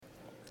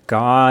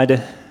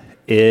God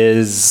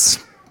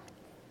is...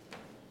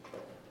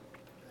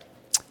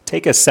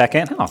 Take a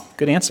second. Oh,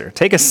 good answer.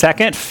 Take a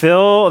second,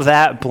 fill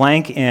that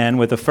blank in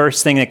with the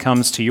first thing that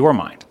comes to your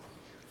mind.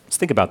 Let's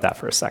think about that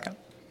for a second.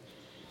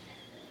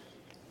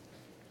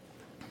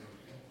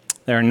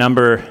 There are a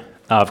number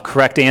of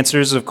correct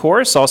answers, of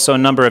course, also a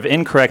number of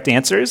incorrect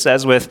answers,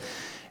 as with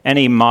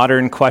any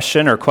modern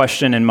question or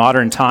question in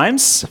modern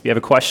times. If you have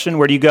a question,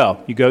 where do you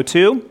go? You go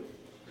to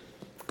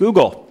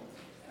Google.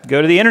 You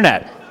go to the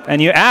internet, and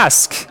you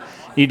ask.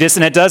 And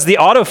it does the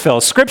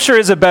autofill. Scripture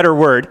is a better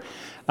word.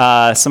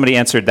 Somebody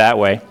answered that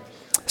way.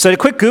 So a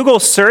quick Google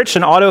search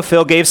and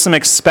autofill gave some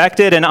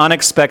expected and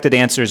unexpected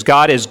answers.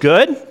 God is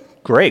good.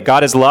 Great.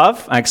 God is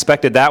love. I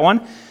expected that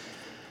one.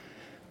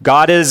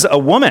 God is a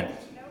woman.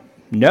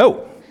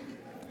 No.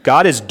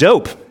 God is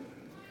dope.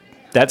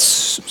 That's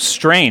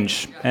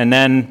strange. And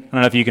then, I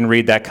don't know if you can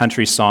read that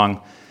country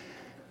song.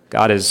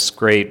 God is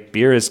great.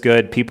 Beer is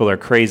good. People are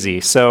crazy.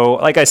 So,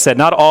 like I said,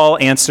 not all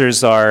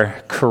answers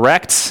are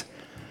correct.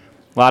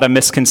 A lot of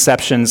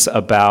misconceptions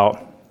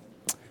about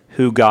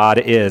who God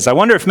is. I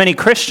wonder if many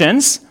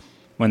Christians,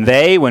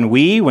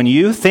 when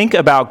you think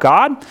about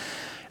God,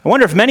 I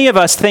wonder if many of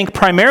us think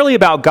primarily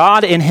about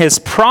God in his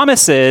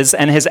promises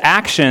and his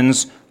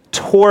actions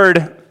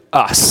toward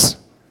us.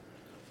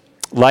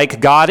 Like,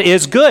 God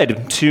is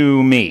good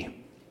to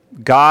me.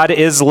 God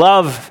is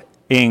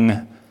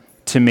loving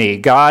to me.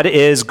 God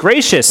is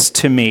gracious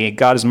to me.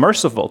 God is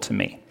merciful to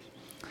me.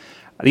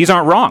 These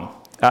aren't wrong,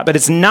 but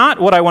it's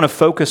not what I want to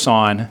focus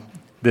on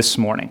this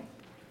morning.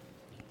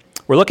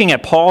 We're looking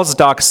at Paul's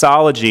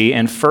doxology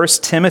in 1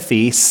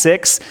 Timothy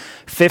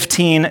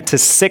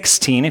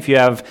 6:15-16. If you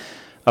have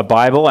a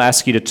Bible, I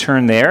ask you to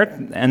turn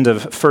there. End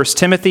of 1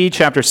 Timothy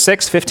chapter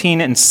 6, 15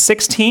 and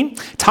 16.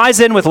 Ties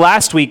in with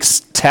last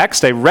week's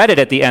text. I read it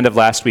at the end of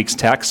last week's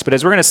text, but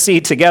as we're going to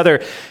see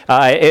together,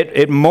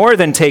 it more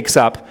than takes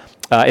up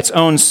its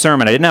own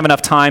sermon. I didn't have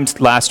enough time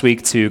last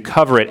week to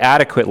cover it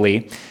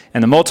adequately,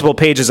 and the multiple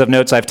pages of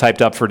notes I've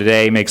typed up for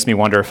today makes me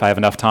wonder if I have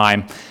enough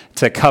time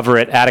to cover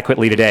it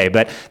adequately today.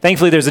 But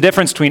thankfully, there's a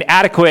difference between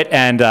adequate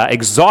and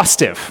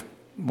exhaustive.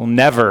 We'll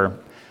never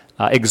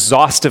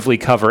exhaustively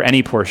cover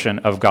any portion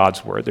of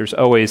God's word. There's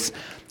always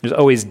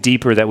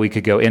deeper that we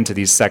could go into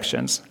these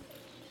sections.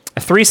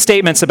 3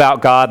 statements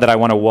about God that I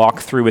want to walk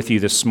through with you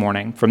this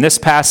morning from this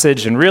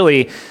passage, and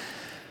really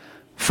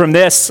from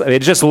this, it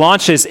just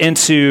launches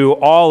into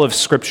all of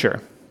Scripture.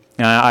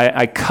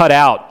 I cut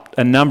out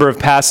a number of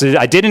passages.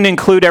 I didn't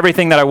include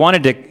everything that I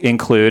wanted to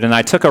include, and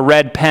I took a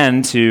red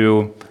pen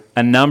to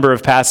a number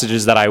of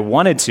passages that I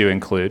wanted to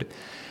include.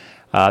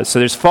 So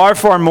there's far,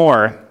 far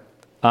more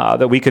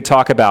that we could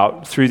talk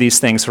about through these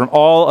things from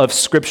all of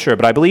Scripture,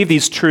 but I believe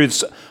these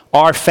truths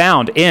are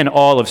found in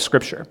all of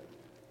Scripture.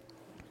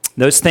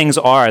 Those things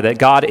are that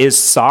God is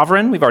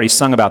sovereign. We've already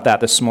sung about that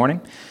this morning.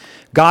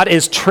 God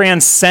is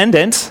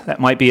transcendent.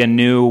 That might be a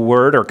new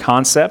word or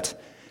concept.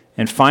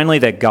 And finally,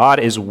 that God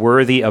is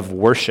worthy of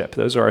worship.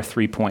 Those are our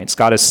 3 points.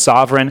 God is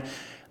sovereign,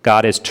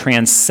 God is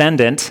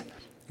transcendent,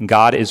 and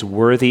God is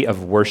worthy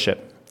of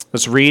worship.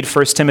 Let's read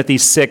 1 Timothy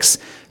 6,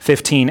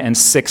 15 and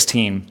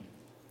 16.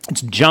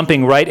 It's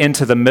jumping right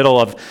into the middle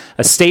of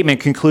a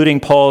statement concluding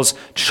Paul's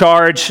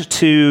charge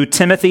to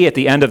Timothy at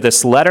the end of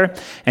this letter.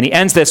 And he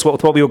ends this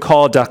with what we would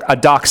call a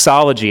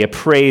doxology, a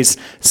praise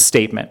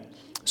statement.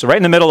 So right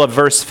in the middle of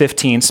verse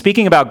 15,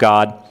 speaking about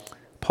God,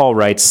 Paul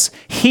writes,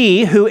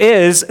 "He who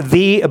is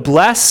the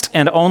blessed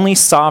and only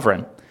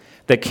sovereign,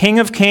 the King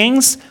of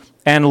kings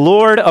and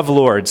Lord of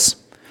lords,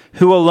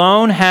 who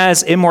alone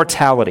has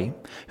immortality,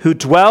 who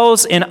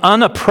dwells in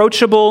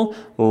unapproachable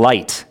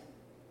light,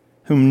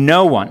 whom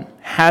no one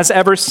has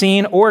ever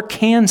seen or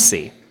can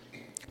see.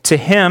 To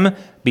him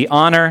be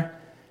honor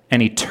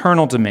and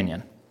eternal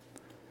dominion.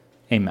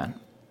 Amen."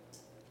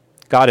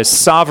 God is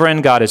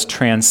sovereign, God is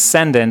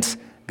transcendent,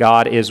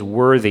 God is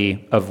worthy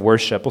of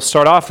worship. We'll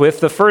start off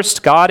with the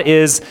first. God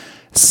is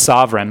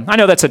sovereign. I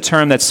know that's a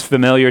term that's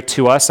familiar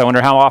to us. I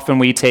wonder how often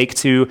we take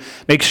to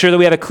make sure that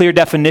we have a clear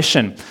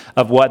definition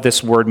of what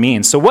this word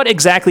means. So what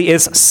exactly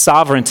is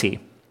sovereignty?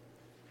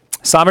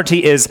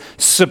 Sovereignty is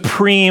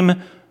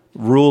supreme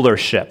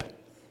rulership.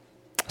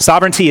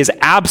 Sovereignty is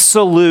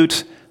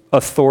absolute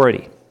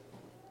authority.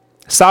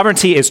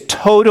 Sovereignty is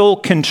total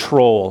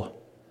control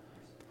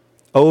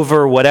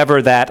over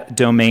whatever that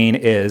domain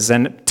is.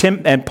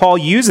 And Paul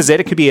uses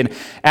it. It could be an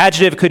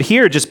adjective, it could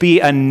here just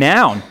be a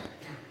noun.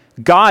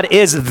 God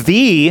is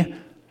the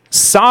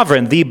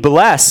sovereign, the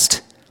blessed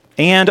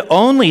and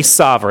only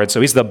sovereign. So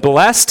he's the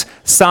blessed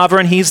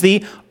sovereign, he's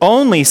the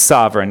only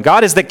sovereign.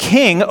 God is the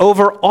king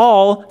over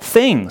all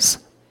things.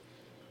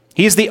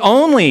 He's the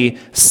only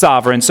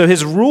sovereign, so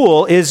his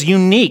rule is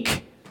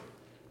unique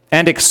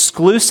and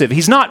exclusive.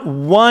 He's not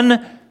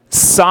one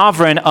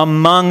sovereign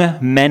among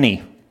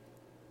many.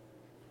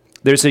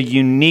 There's a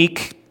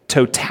unique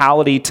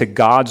totality to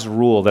God's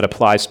rule that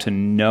applies to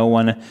no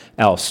one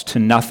else, to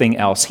nothing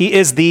else. He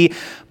is the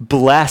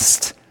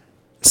blessed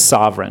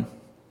sovereign.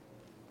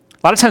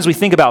 A lot of times we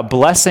think about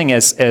blessing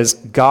as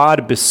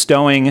God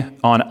bestowing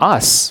on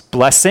us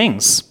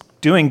blessings,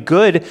 doing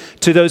good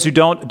to those who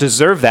don't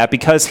deserve that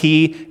because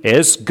he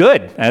is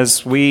good.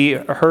 As we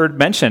heard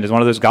mentioned, is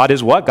one of those, God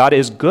is what? God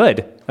is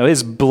good.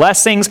 His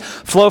blessings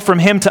flow from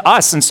him to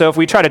us. And so if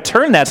we try to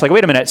turn that, it's like,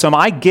 wait a minute, so am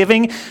I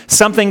giving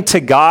something to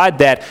God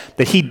that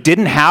he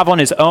didn't have on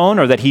his own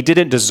or that he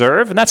didn't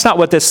deserve? And that's not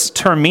what this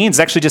term means.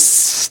 It's actually just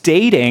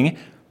stating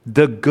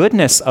the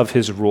goodness of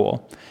his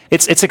rule.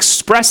 It's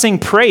expressing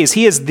praise.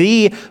 He is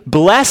the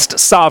blessed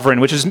sovereign,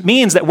 which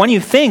means that when you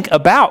think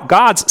about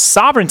God's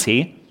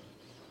sovereignty,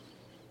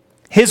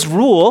 his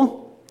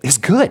rule is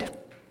good.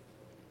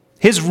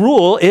 His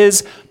rule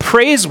is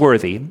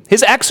praiseworthy.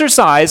 His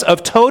exercise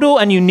of total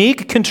and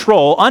unique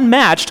control,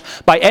 unmatched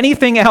by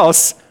anything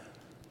else,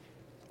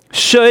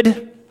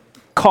 should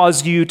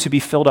cause you to be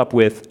filled up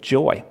with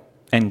joy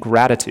and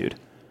gratitude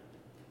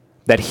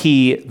that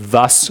he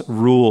thus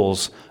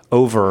rules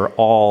over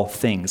all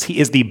things. He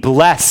is the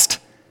blessed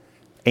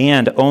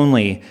and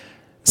only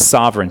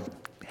sovereign.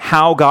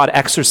 How God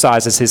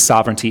exercises his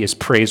sovereignty is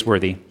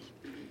praiseworthy.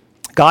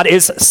 God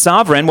is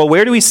sovereign. Well,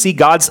 where do we see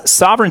God's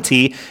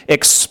sovereignty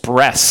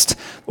expressed?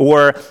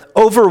 Or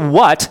over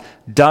what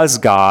does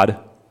God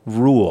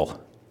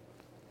rule?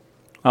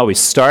 Well, we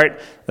start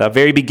at the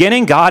very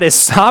beginning. God is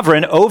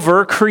sovereign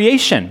over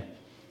creation.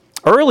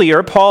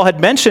 Earlier, Paul had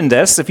mentioned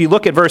this. If you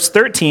look at verse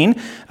 13,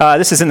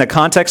 this is in the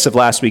context of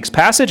last week's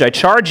passage. I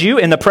charge you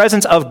in the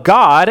presence of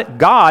God,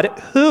 God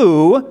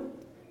who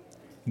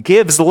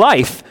gives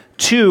life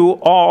to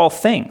all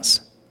things.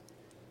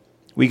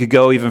 We could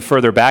go even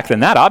further back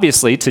than that,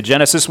 obviously, to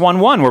Genesis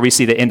 1:1, where we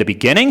see that in the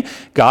beginning,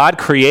 God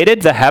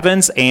created the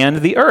heavens and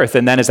the earth.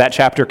 And then as that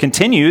chapter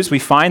continues, we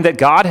find that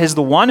God is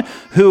the one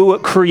who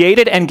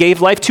created and gave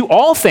life to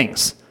all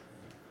things.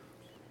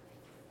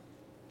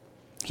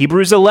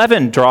 Hebrews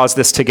 11 draws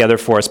this together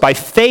for us. By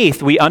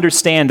faith, we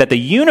understand that the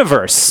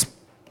universe,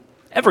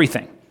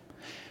 everything,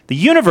 the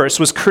universe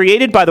was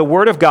created by the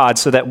word of God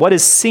so that what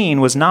is seen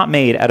was not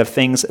made out of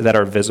things that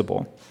are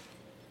visible.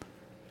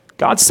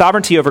 God's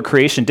sovereignty over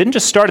creation didn't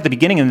just start at the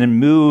beginning and then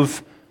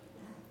move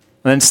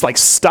and then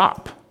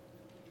stop.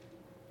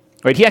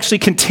 Right? He actually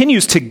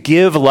continues to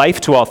give life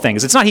to all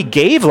things. It's not he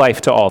gave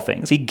life to all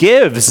things. He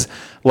gives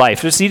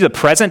life. You see the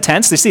present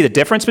tense? You see the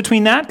difference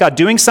between that? God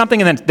doing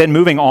something and then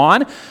moving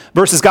on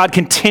versus God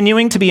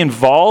continuing to be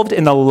involved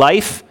in the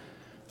life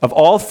of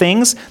all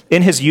things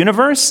in his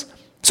universe.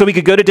 So we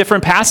could go to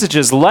different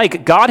passages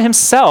like God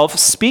himself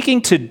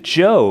speaking to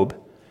Job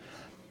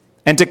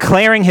and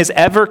declaring his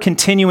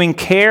ever-continuing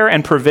care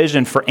and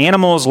provision for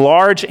animals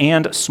large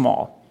and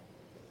small.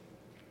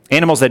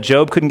 Animals that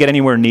Job couldn't get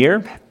anywhere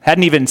near,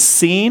 hadn't even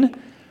seen,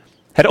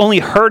 had only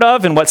heard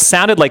of in what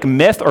sounded like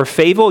myth or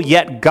fable,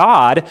 yet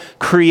God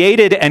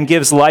created and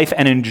gives life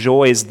and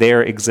enjoys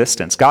their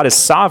existence. God is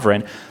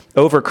sovereign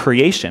over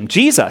creation.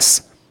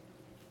 Jesus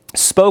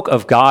spoke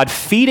of God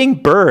feeding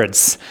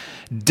birds,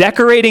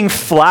 decorating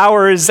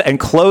flowers, and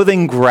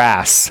clothing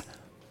grass.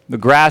 The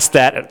grass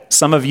that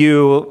some of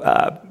you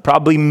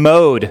probably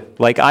mowed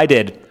like I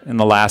did in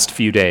the last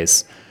few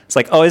days. It's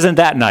like, oh, isn't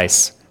that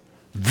nice?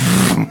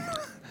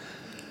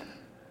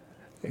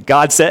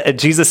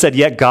 Jesus said,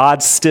 yet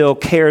God still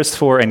cares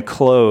for and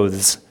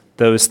clothes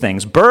those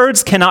things.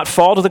 Birds cannot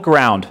fall to the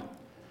ground,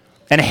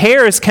 and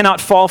hairs cannot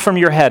fall from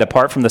your head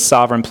apart from the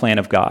sovereign plan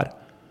of God.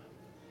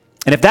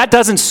 And if that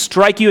doesn't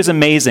strike you as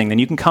amazing, then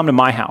you can come to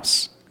my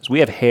house, because we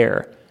have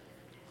hair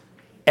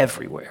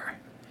everywhere.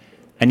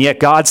 And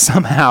yet God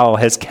somehow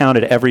has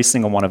counted every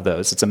single one of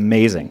those. It's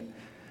amazing.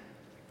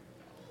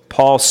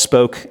 Paul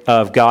spoke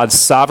of God's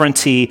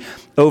sovereignty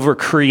over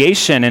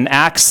creation in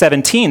Acts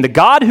 17. The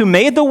God who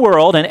made the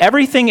world and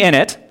everything in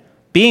it,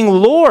 being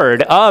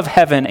Lord of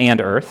heaven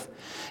and earth,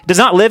 does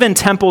not live in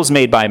temples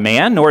made by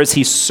man, nor is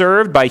he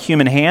served by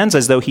human hands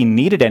as though he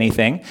needed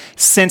anything,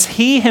 since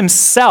he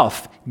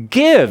himself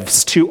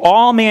gives to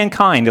all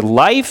mankind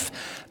life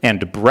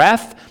and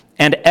breath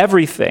and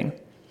everything.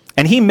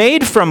 And he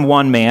made from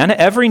one man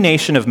every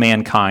nation of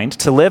mankind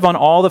to live on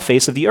all the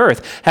face of the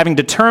earth, having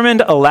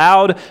determined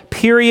allowed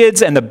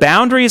periods and the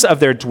boundaries of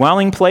their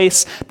dwelling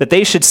place, that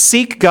they should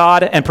seek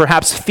God and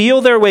perhaps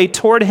feel their way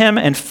toward him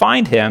and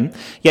find him.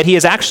 Yet he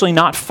is actually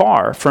not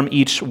far from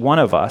each one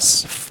of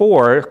us.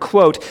 For,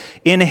 quote,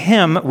 in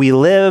him we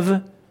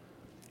live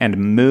and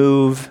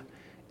move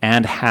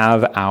and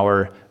have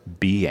our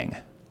being.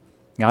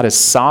 God is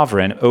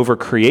sovereign over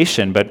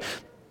creation, but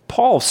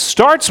Paul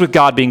starts with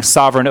God being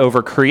sovereign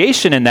over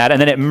creation in that,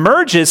 and then it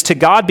merges to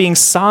God being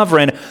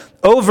sovereign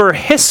over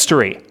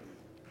history.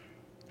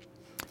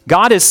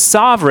 God is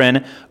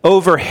sovereign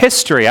over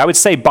history, I would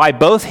say, by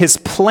both his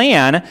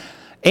plan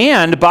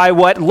and by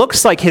what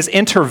looks like his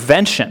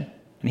intervention.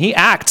 And he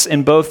acts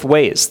in both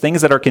ways,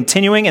 things that are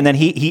continuing, and then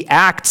he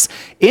acts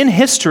in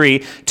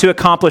history to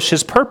accomplish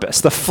his purpose.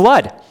 The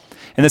flood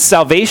and the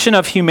salvation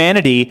of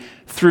humanity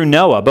through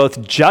Noah,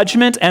 both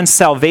judgment and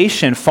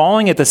salvation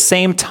falling at the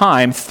same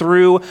time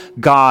through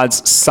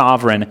God's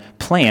sovereign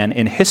plan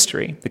in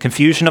history. The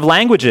confusion of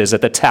languages at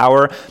the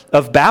Tower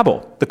of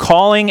Babel, the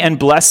calling and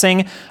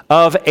blessing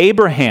of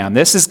Abraham.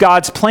 This is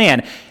God's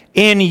plan.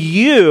 In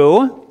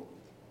you,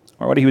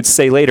 or what he would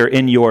say later,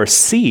 in your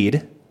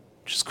seed,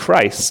 which is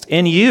Christ,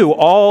 in you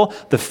all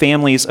the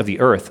families of the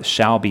earth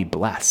shall be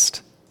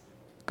blessed.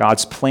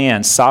 God's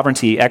plan,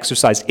 sovereignty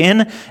exercised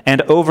in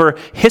and over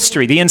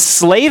history, the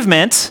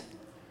enslavement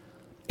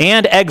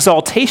and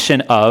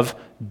exaltation of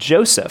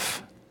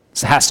Joseph.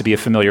 This has to be a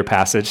familiar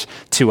passage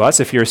to us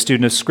if you're a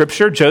student of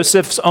Scripture.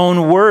 Joseph's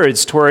own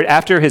words toward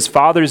after his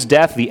father's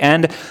death, the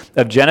end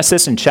of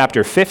Genesis in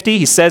chapter 50,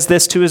 he says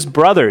this to his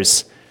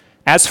brothers,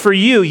 "As for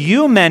you,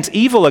 you meant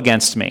evil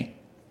against me,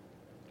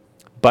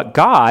 but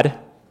God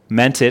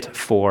meant it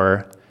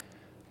for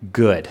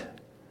good,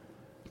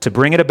 to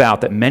bring it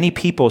about that many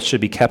people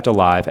should be kept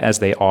alive as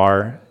they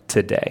are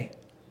today."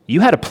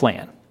 You had a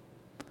plan,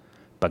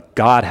 but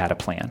God had a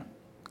plan,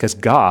 because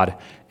God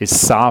is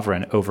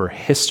sovereign over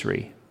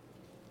history,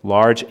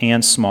 large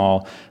and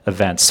small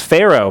events.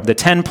 Pharaoh, the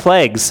 10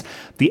 plagues,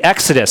 the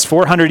Exodus,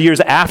 400 years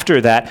after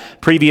that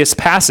previous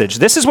passage.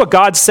 This is what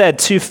God said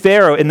to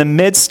Pharaoh in the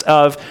midst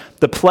of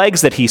the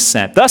plagues that he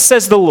sent. "Thus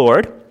says the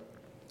Lord,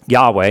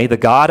 Yahweh, the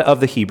God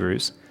of the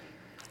Hebrews,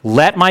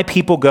 let my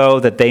people go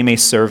that they may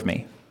serve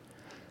me.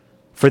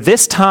 For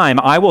this time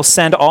I will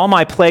send all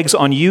my plagues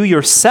on you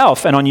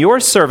yourself and on your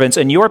servants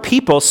and your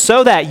people,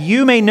 so that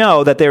you may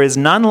know that there is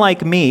none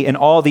like me in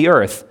all the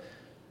earth.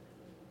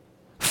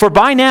 For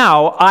by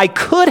now I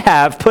could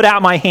have put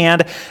out my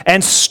hand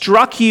and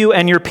struck you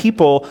and your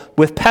people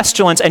with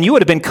pestilence, and you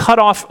would have been cut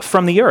off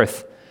from the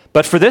earth.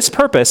 But for this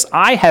purpose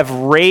I have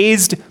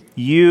raised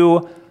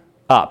you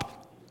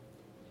up."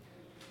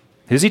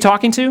 Who's he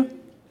talking to?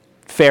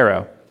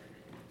 Pharaoh,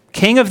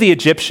 king of the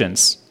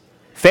Egyptians.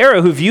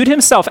 Pharaoh, who viewed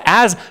himself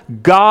as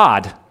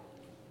God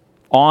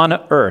on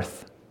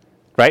earth,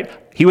 right?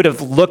 He would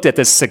have looked at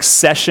this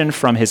succession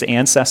from his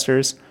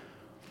ancestors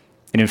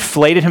and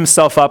inflated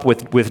himself up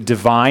with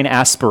divine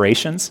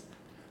aspirations.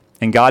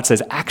 And God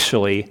says,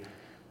 actually,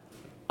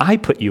 I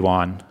put you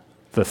on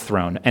the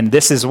throne. And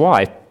this is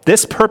why.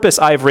 This purpose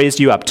I have raised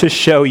you up, to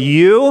show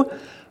you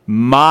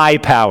my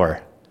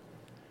power,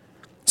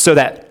 so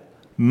that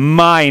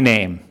my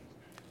name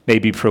may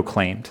be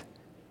proclaimed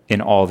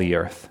in all the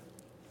earth.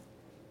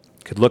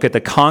 Could look at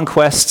the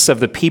conquests of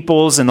the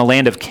peoples in the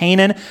land of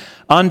Canaan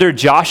under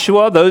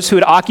Joshua, those who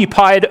had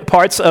occupied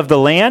parts of the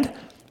land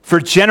for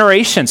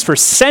generations, for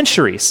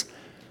centuries.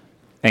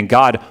 And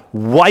God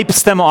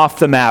wipes them off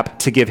the map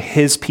to give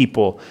his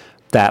people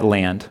that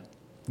land.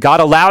 God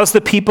allows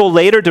the people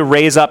later to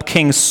raise up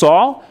King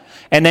Saul,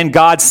 and then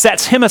God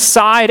sets him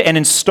aside and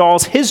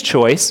installs his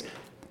choice,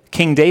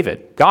 King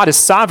David. God is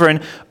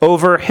sovereign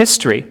over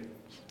history.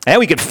 And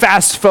we could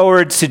fast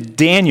forward to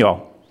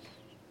Daniel.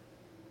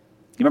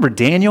 You remember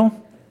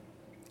Daniel?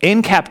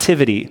 In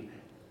captivity,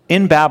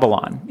 in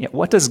Babylon.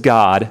 What does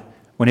God,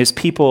 when his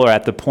people are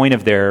at the point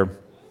of their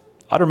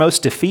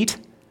uttermost defeat,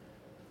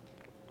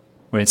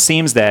 when it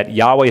seems that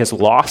Yahweh has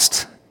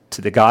lost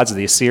to the gods of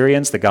the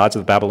Assyrians, the gods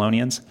of the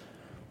Babylonians,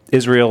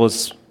 Israel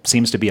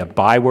seems to be a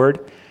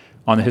byword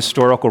on the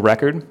historical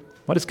record,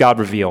 what does God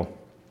reveal?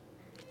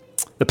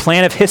 The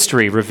plan of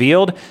history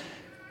revealed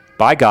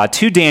by God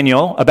to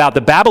Daniel about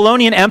the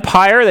Babylonian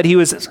Empire that he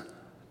was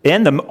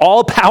in, the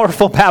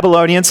all-powerful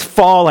Babylonians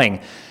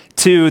falling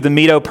to the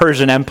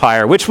Medo-Persian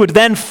Empire, which would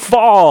then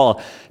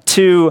fall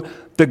to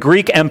the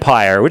Greek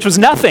Empire, which was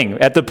nothing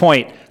at the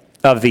point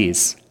of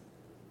these,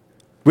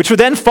 which would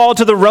then fall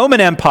to the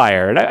Roman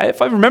Empire. And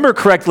if I remember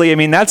correctly, I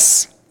mean,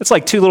 that's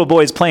like two little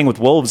boys playing with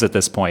wolves at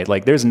this point.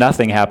 Like, there's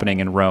nothing happening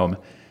in Rome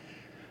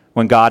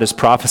when God is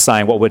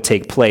prophesying what would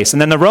take place.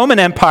 And then the Roman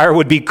Empire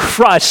would be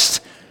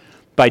crushed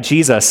by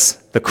Jesus,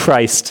 the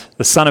Christ,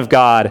 the Son of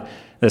God,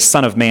 the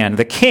Son of Man,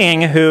 the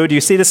King who, do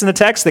you see this in the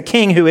text? The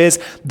King who is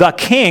the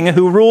King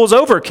who rules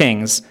over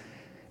kings,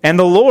 and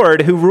the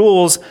Lord who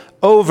rules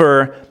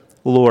over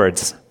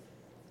lords.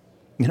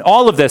 In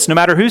all of this, no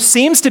matter who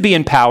seems to be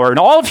in power in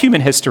all of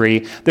human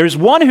history, there's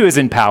one who is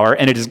in power,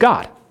 and it is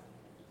God.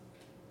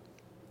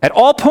 At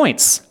all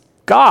points,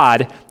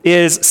 God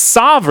is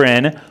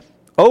sovereign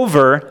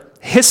over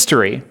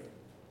history.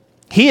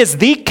 He is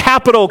the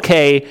capital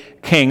K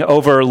king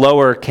over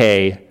lower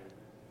k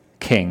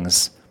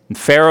kings. And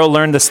Pharaoh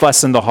learned this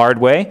lesson the hard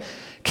way.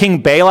 King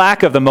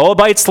Balak of the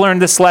Moabites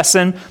learned this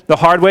lesson the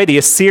hard way. The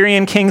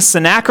Assyrian king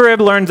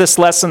Sennacherib learned this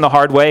lesson the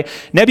hard way.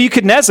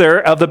 Nebuchadnezzar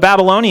of the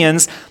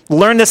Babylonians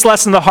learned this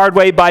lesson the hard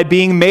way by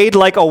being made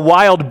like a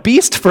wild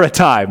beast for a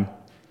time.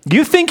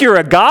 You think you're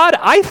a god?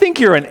 I think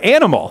you're an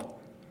animal.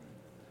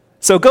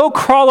 So go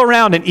crawl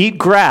around and eat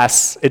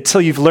grass until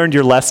you've learned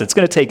your lesson. It's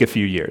going to take a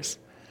few years.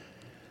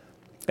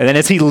 And then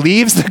as he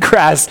leaves the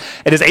grass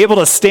and is able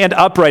to stand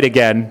upright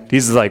again,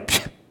 he's like,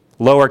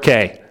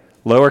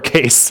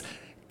 lowercase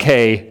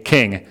K,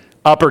 king,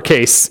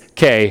 uppercase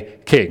K,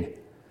 king.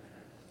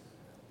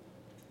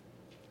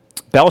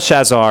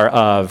 Belshazzar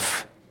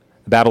of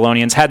the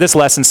Babylonians had this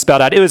lesson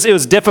spelled out. It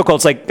was difficult.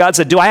 It's like God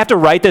said, do I have to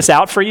write this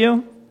out for you?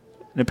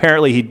 And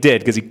apparently he did,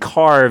 because he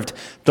carved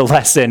the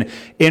lesson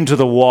into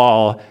the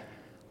wall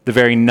the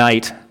very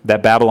night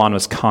that Babylon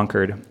was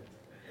conquered.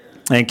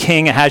 And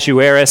King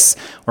Ahasuerus,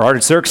 or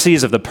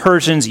Artaxerxes of the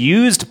Persians,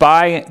 used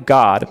by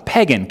God,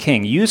 pagan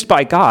king, used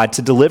by God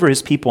to deliver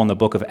his people in the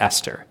book of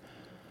Esther.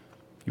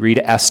 You read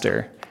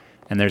Esther,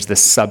 and there's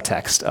this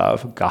subtext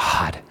of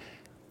God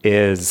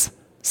is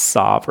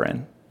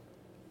sovereign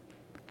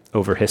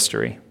over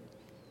history.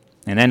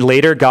 And then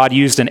later, God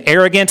used an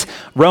arrogant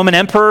Roman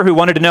emperor who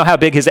wanted to know how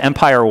big his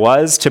empire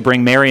was to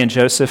bring Mary and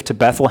Joseph to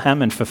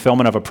Bethlehem in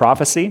fulfillment of a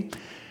prophecy.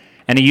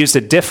 And he used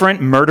a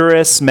different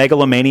murderous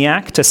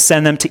megalomaniac to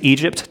send them to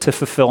Egypt to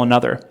fulfill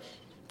another.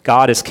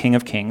 God is King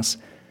of kings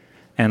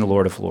and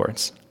Lord of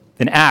lords.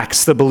 In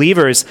Acts, the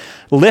believers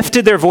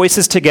lifted their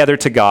voices together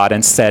to God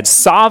and said,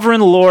 "Sovereign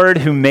Lord,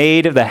 who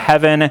made the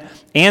heaven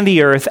and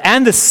the earth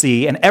and the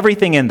sea and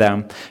everything in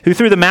them, who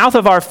through the mouth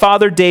of our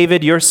father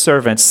David, your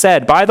servant,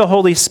 said by the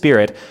Holy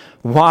Spirit,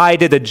 why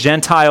did the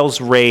Gentiles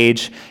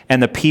rage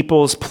and the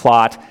peoples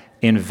plot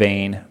in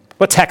vain?"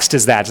 What text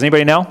is that? Does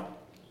anybody know?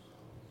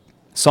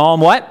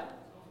 Psalm what?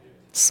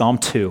 Psalm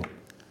 2.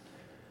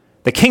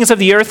 The kings of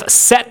the earth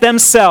set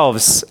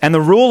themselves, and the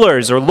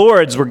rulers or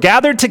lords were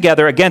gathered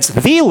together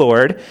against the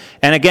Lord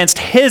and against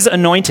his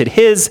anointed,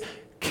 his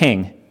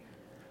king.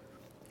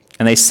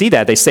 And they see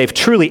that. They say,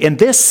 truly, in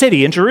this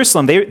city, in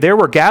Jerusalem, there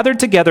were gathered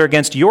together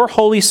against your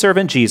holy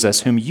servant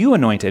Jesus, whom you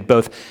anointed,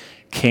 both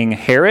King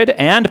Herod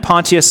and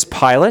Pontius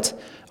Pilate,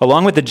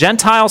 along with the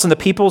Gentiles and the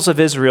peoples of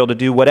Israel, to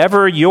do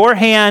whatever your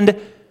hand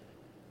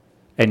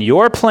and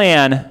your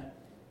plan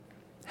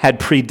had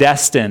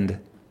predestined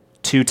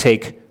to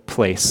take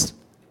place.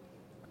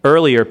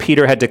 Earlier,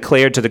 Peter had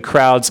declared to the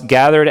crowds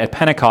gathered at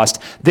Pentecost,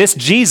 this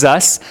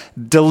Jesus,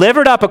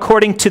 delivered up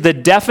according to the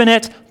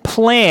definite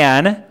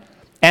plan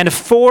and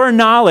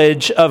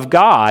foreknowledge of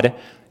God,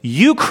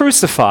 you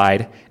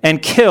crucified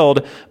and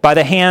killed by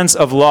the hands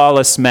of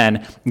lawless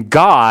men.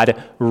 God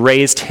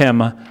raised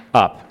him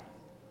up.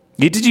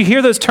 Did you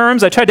hear those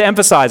terms? I tried to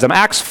emphasize them.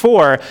 Acts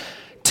 4,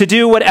 to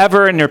do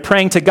whatever, and you're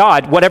praying to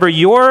God, whatever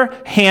your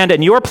hand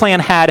and your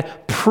plan had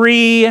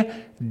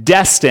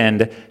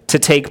predestined to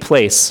take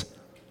place.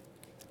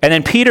 And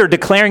then Peter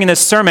declaring in this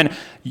sermon,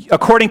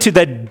 according to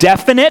the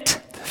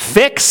definite,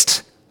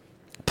 fixed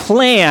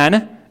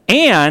plan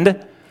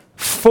and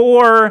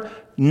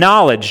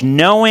foreknowledge,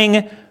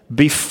 knowing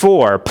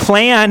before,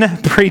 plan,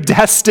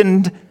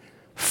 predestined,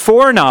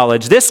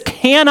 foreknowledge. This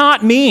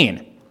cannot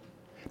mean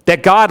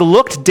that God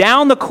looked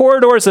down the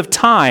corridors of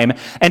time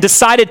and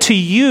decided to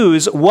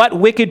use what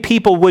wicked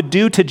people would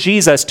do to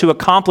Jesus to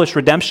accomplish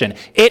redemption.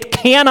 It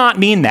cannot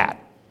mean that.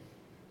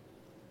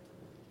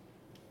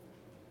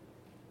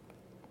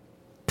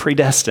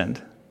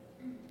 Predestined,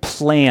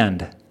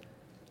 planned,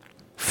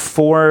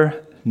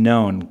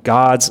 foreknown,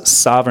 God's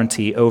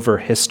sovereignty over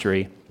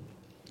history.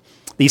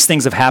 These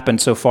things have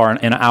happened so far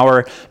in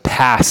our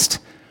past,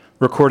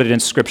 recorded in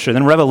Scripture.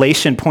 Then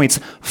Revelation points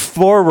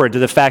forward to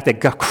the fact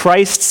that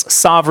Christ's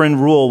sovereign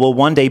rule will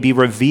one day be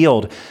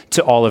revealed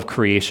to all of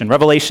creation.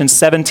 Revelation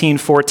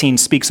 17:14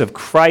 speaks of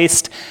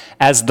Christ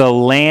as the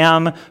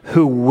Lamb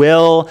who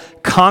will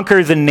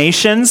conquer the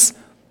nations.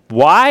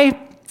 Why?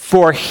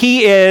 For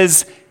he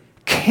is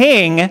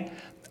King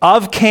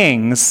of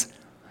kings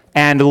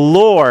and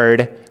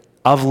Lord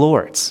of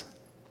lords.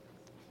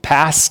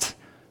 Past,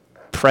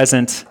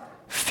 present,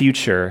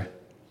 future,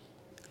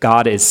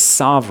 God is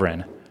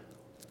sovereign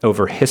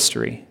over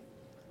history.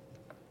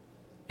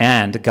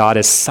 And God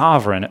is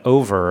sovereign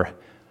over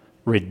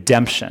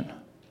redemption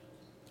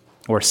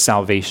or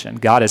salvation.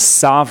 God is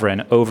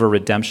sovereign over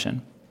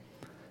redemption.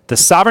 The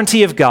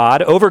sovereignty of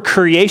God over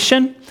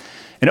creation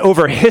and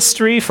over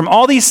history, from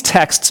all these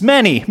texts,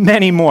 many,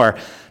 many more,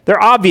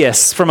 they're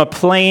obvious from a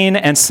plain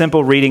and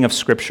simple reading of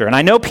Scripture. And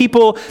I know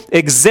people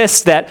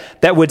exist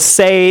that would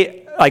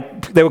say,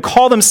 like, they would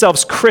call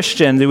themselves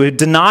Christian, they would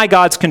deny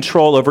God's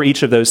control over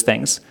each of those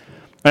things.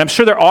 And I'm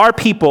sure there are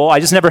people,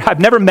 I've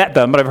never met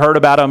them, but I've heard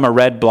about them or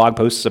read blog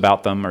posts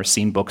about them or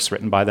seen books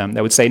written by them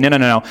that would say,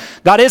 no,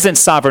 God isn't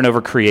sovereign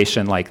over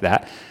creation like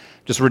that.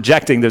 Just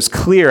rejecting those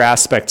clear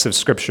aspects of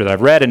Scripture that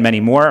I've read and many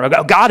more.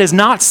 God is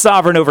not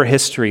sovereign over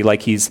history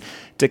like he's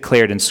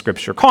declared in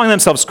Scripture. Calling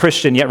themselves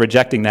Christian, yet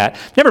rejecting that.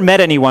 Never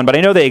met anyone, but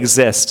I know they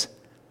exist.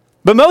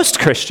 But most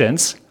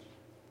Christians,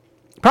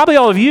 probably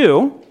all of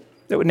you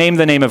that would name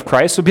the name of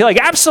Christ, would be like,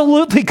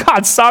 absolutely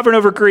God's sovereign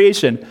over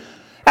creation.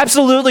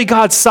 Absolutely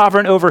God's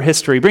sovereign over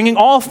history, bringing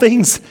all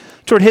things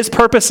toward his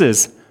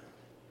purposes.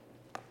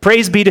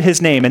 Praise be to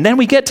his name. And then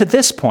we get to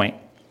this point.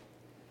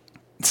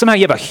 Somehow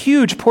you have a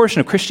huge portion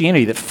of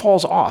Christianity that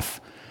falls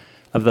off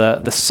of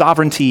the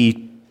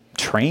sovereignty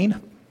train.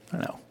 I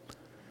don't know.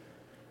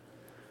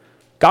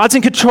 God's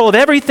in control of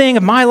everything,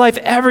 of my life,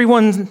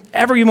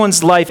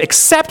 everyone's life,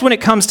 except when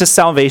it comes to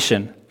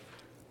salvation.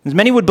 As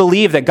many would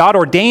believe that God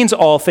ordains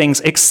all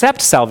things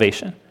except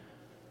salvation.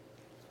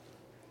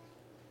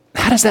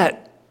 How does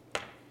that?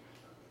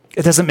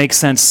 It doesn't make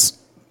sense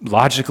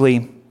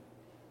logically.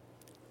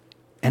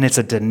 And it's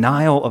a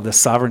denial of the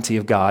sovereignty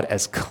of God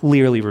as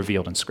clearly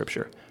revealed in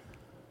Scripture.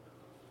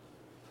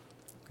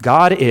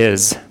 God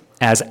is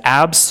as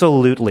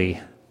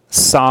absolutely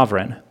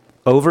sovereign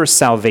over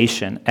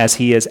salvation as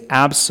he is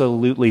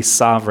absolutely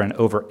sovereign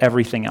over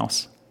everything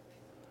else.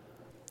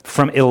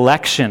 From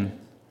election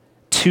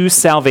to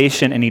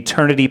salvation in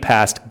eternity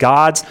past,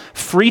 God's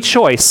free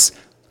choice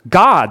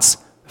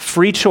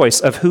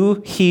of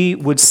who he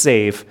would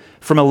save,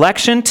 from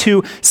election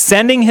to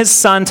sending his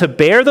son to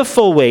bear the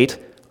full weight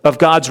of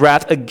God's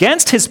wrath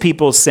against his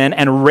people's sin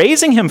and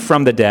raising him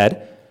from the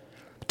dead,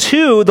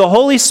 to the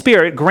Holy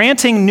Spirit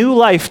granting new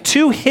life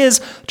to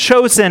his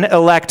chosen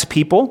elect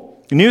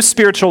people, new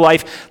spiritual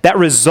life that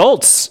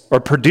results or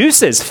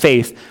produces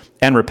faith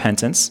and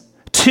repentance,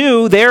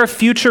 to their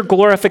future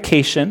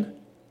glorification,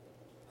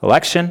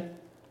 election,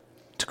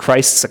 to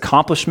Christ's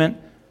accomplishment,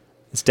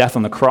 his death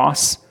on the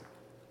cross,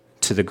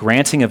 to the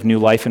granting of new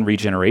life and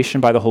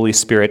regeneration by the Holy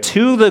Spirit,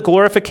 to the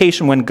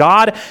glorification when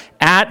God,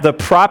 at the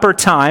proper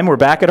time, we're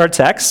back at our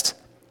text,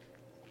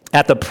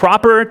 at the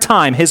proper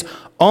time, his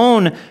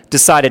own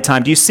decided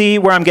time. Do you see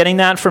where I'm getting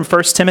that from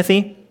 1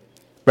 Timothy?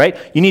 Right?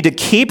 You need to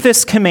keep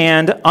this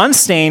command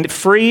unstained,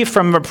 free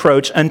from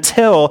reproach,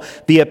 until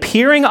the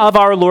appearing of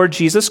our Lord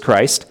Jesus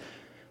Christ,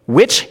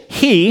 which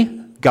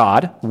he,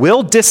 God,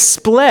 will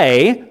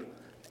display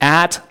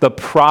at the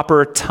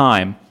proper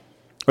time.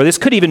 Or this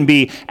could even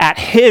be at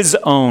his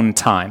own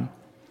time.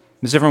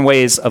 There's different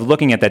ways of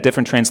looking at that.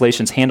 Different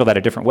translations handle that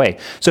a different way.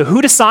 So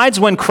who decides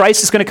when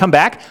Christ is going to come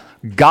back?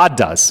 God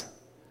does.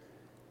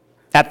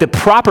 At the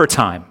proper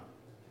time.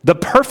 The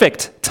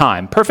perfect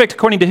time. Perfect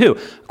according to who?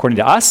 According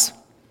to us?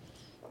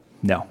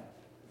 No.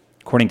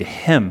 According to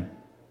him.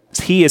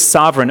 He is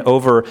sovereign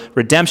over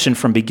redemption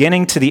from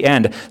beginning to the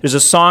end. There's a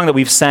song that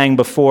we've sang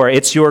before.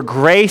 It's your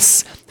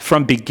grace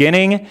from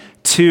beginning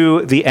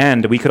to the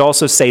end. We could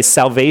also say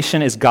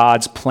salvation is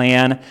God's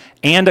plan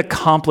and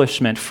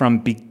accomplishment from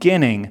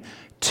beginning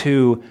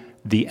to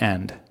the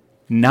end.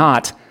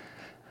 Not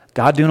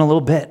God doing a little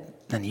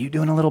bit, then you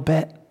doing a little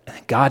bit, and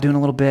then God doing a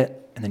little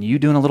bit, and then you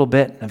doing a little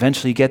bit, and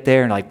eventually you get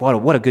there and like,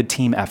 what a good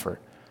team effort.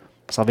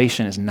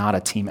 Salvation is not a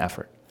team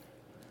effort.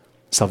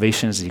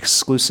 Salvation is the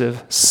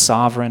exclusive,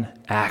 sovereign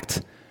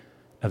act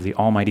of the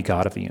Almighty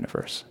God of the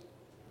universe.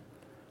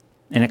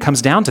 And it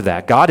comes down to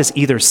that. God is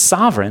either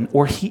sovereign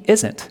or he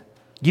isn't.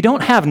 You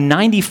don't have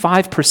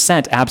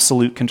 95%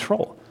 absolute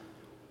control.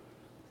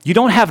 You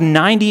don't have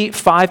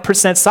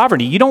 95%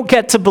 sovereignty. You don't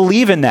get to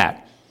believe in that.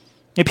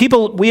 And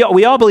people, we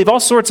all believe all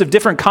sorts of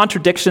different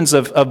contradictions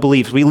of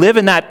beliefs. We live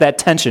in that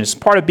tension. It's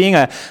part of being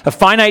a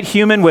finite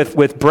human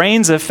with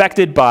brains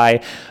affected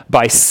by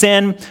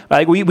sin.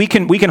 We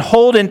can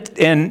hold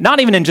in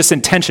not even in just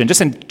intention, just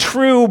in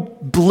true,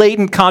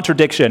 blatant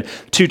contradiction,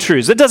 two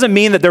truths. That doesn't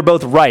mean that they're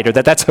both right or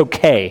that that's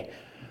okay.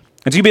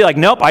 And so you'd be like,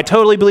 nope, I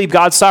totally believe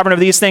God's sovereign over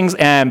these things,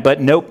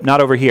 but nope,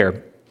 not over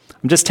here.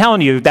 I'm just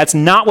telling you, that's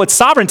not what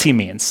sovereignty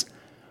means.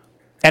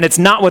 And it's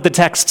not what the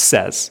text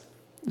says.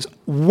 There's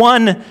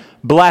one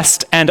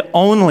blessed and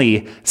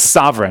only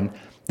sovereign.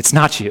 It's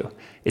not you.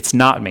 It's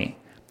not me.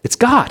 It's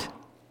God.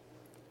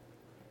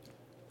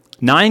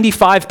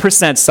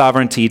 95%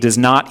 sovereignty does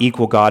not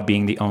equal God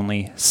being the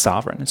only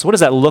sovereign. And so what does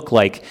that look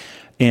like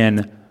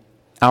in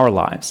our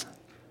lives?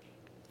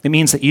 It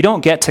means that you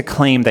don't get to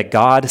claim that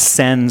God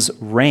sends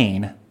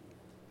rain,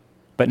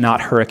 but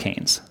not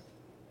hurricanes.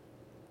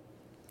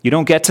 You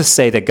don't get to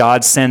say that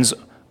God sends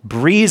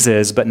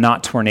breezes, but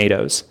not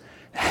tornadoes.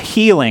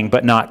 Healing,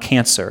 but not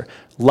cancer.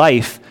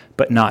 Life,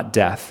 but not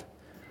death.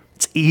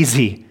 It's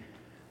easy,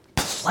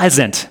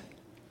 pleasant,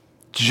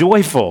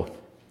 joyful,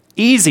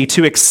 easy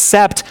to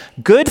accept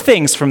good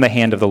things from the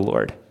hand of the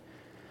Lord,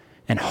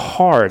 and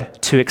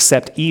hard to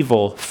accept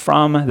evil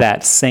from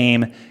that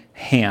same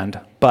hand.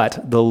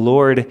 But the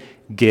Lord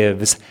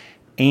gives,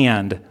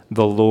 and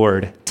the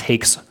Lord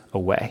takes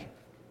away.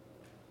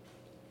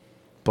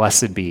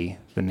 Blessed be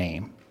the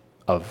name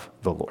of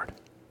the Lord.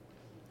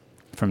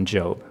 From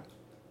Job.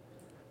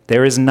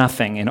 There is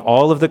nothing in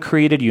all of the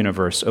created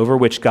universe over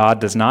which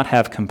God does not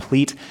have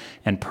complete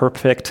and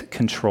perfect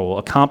control,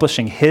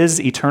 accomplishing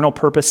his eternal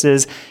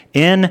purposes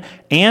in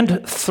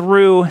and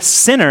through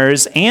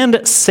sinners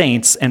and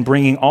saints, and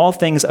bringing all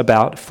things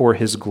about for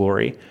his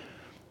glory.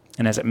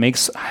 And as it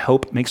I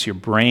hope, makes your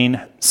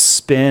brain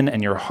spin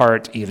and your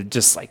heart either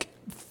just like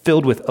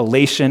filled with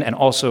elation and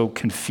also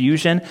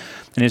confusion.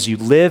 And as you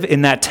live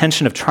in that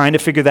tension of trying to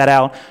figure that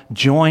out,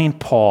 join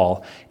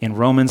Paul in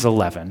Romans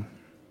 11.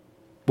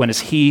 When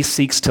as he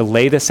seeks to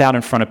lay this out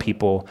in front of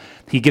people,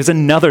 he gives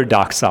another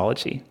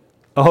doxology.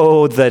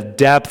 Oh, the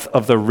depth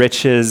of the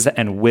riches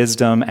and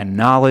wisdom and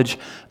knowledge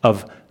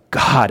of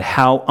God.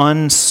 How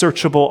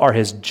unsearchable are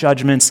his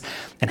judgments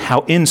and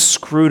how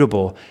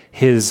inscrutable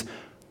his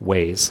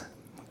ways.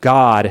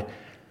 God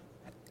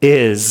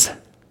is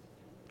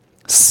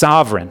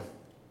sovereign.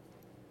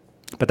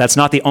 But that's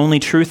not the only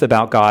truth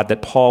about God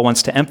that Paul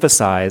wants to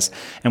emphasize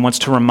and wants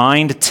to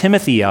remind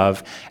Timothy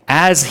of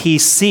as he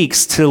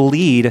seeks to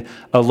lead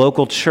a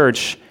local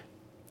church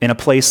in a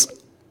place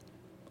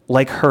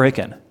like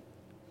Hurricane.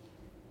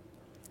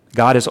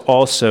 God is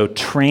also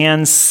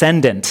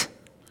transcendent.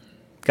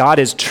 God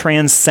is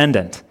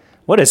transcendent.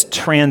 What does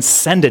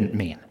transcendent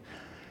mean?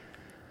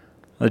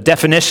 The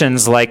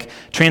definitions like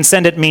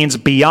transcendent means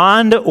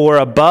beyond or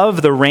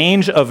above the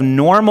range of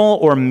normal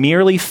or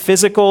merely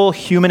physical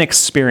human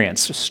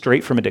experience, just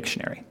straight from a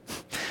dictionary.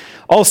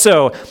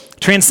 Also,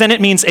 transcendent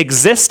means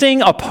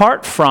existing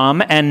apart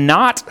from and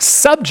not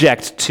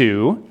subject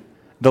to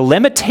the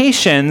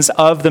limitations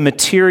of the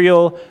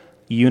material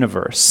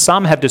universe.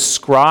 Some have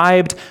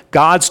described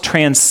God's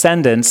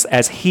transcendence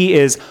as he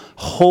is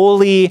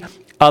wholly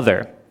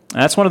other.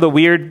 And that's one of the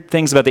weird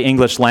things about the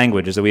English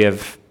language is that we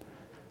have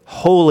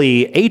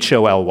holy,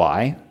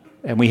 H-O-L-Y,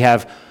 and we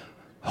have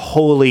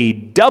holy,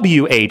 W-H-O-L-L-Y.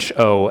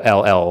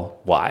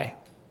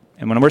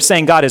 And when we're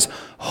saying God is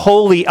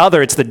wholly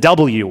other, it's the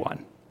W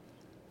one.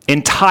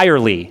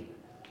 Entirely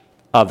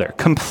other,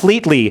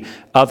 completely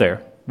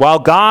other. While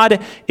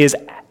God is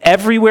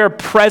everywhere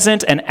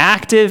present and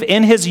active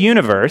in his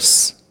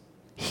universe,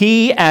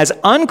 he, as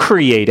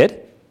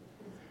uncreated,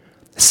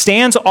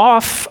 stands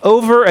off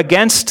over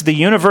against the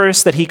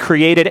universe that he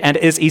created and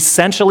is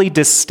essentially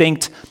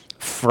distinct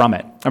from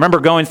it. I remember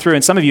going through,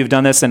 and some of you have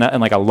done this in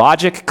like a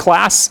logic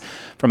class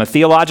from a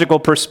theological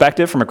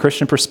perspective, from a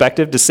Christian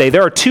perspective, to say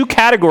there are two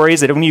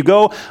categories that when you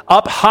go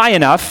up high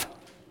enough,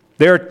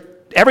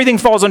 everything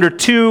falls under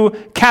two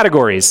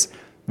categories.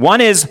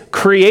 One is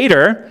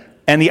creator,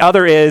 and the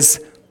other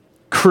is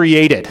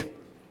created.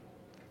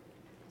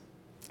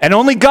 And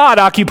only God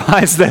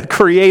occupies the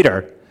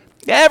creator.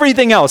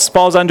 Everything else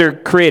falls under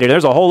created.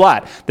 There's a whole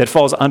lot that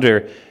falls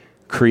under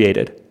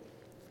created.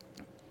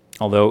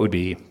 Although it would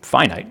be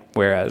finite,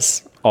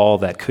 whereas all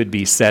that could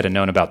be said and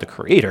known about the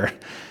Creator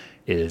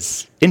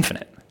is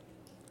infinite.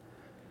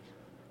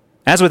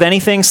 As with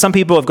anything, some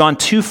people have gone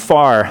too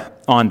far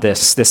on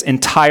this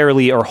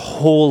entirely or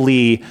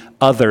wholly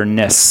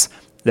otherness,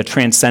 the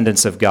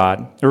transcendence of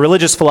God. The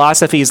religious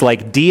philosophies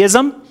like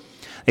deism,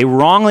 they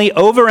wrongly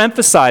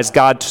overemphasize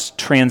God's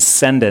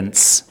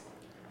transcendence.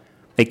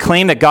 They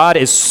claim that God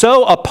is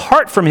so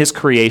apart from his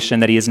creation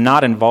that he is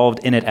not involved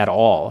in it at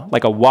all.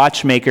 Like a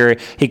watchmaker,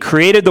 he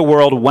created the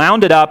world,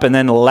 wound it up, and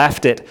then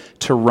left it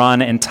to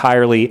run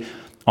entirely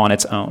on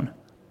its own.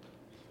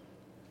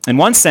 In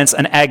one sense,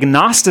 an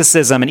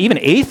agnosticism and even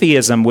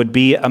atheism would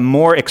be a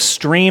more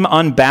extreme,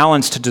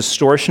 unbalanced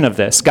distortion of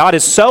this. God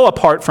is so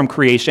apart from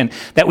creation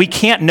that we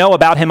can't know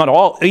about him at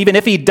all, even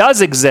if he does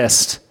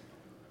exist.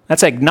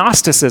 That's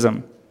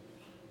agnosticism.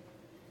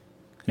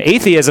 And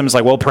atheism is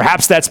like, well,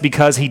 perhaps that's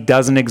because he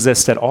doesn't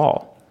exist at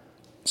all.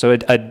 So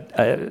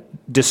a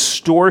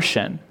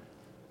distortion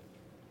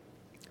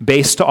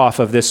based off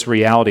of this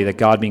reality that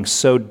God being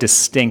so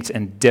distinct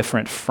and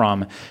different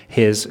from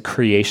his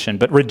creation.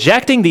 But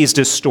rejecting these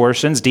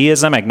distortions,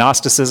 deism,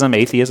 agnosticism,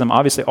 atheism,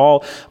 obviously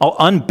all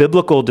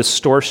unbiblical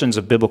distortions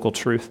of biblical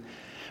truth.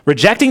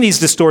 Rejecting these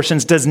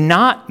distortions does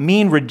not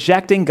mean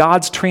rejecting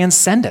God's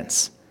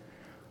transcendence.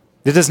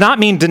 It does not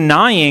mean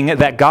denying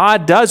that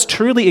God does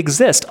truly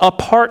exist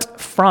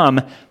apart from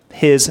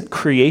his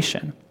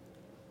creation.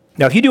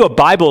 Now, if you do a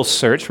Bible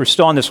search, we're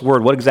still on this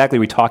word, what exactly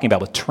are we talking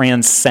about with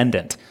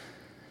transcendent?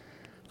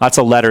 Lots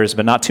of letters,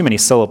 but not too many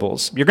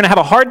syllables. You're going to have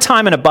a hard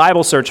time in a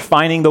Bible search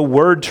finding the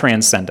word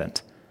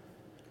transcendent.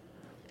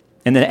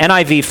 In the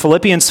NIV,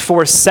 Philippians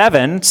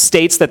 4:7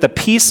 states that the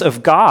peace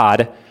of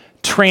God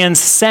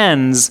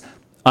transcends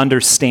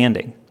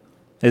understanding.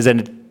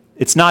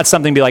 It's not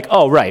something to be like,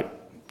 oh, right,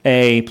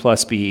 A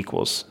plus B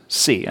equals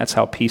C. That's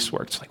how peace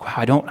works. Like, wow,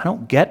 I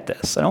don't get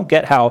this. I don't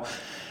get how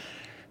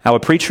a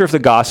preacher of the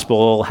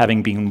gospel,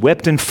 having been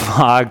whipped and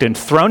flogged and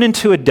thrown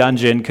into a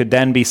dungeon, could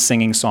then be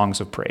singing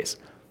songs of praise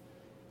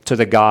to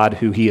the God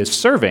who he is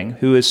serving,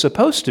 who is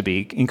supposed to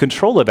be in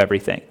control of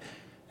everything.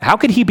 How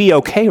could he be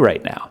okay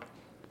right now?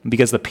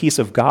 Because the peace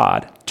of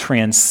God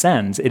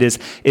transcends. It is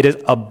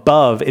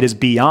above, it is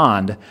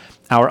beyond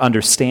our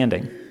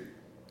understanding.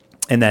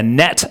 In the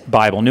Net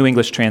Bible, New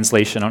English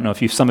Translation, I don't know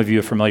if some of you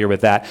are familiar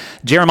with that,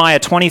 Jeremiah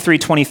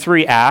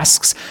 23:23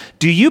 asks,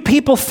 "Do you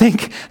people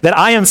think that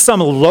I am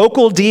some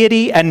local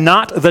deity and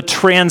not the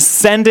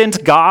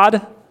transcendent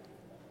God?"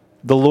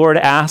 The Lord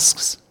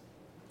asks.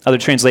 Other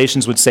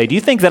translations would say, "Do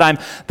you think that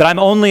I'm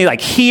only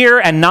like here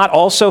and not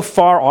also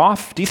far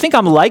off? Do you think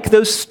I'm like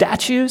those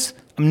statues?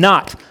 I'm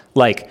not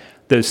like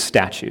those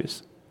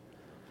statues."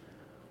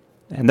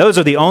 And those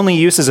are the only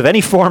uses of any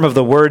form of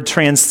the word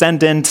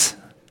transcendent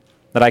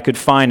that I could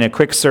find in a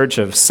quick search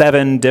of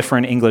 7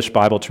 different English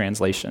Bible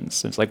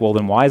translations. It's like, well,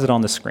 then why is it on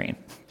the screen?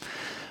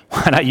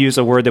 Why not use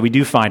a word that we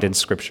do find in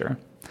Scripture?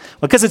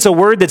 Well, because it's a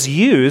word that's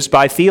used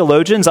by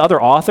theologians, other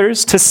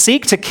authors, to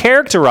seek to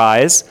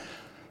characterize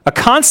a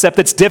concept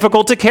that's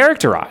difficult to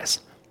characterize.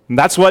 And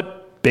that's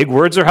what big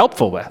words are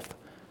helpful with.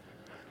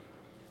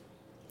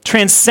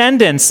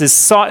 Transcendence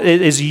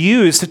is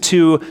used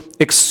to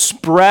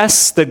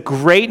express the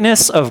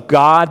greatness of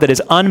God that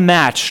is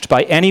unmatched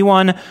by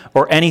anyone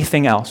or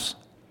anything else.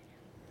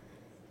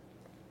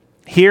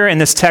 Here in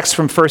this text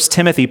from 1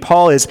 Timothy,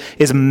 Paul is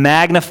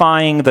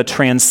magnifying the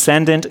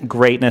transcendent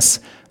greatness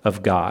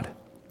of God.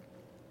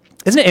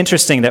 Isn't it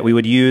interesting that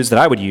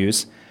I would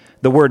use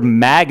the word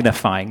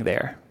magnifying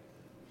there?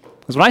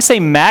 Because when I say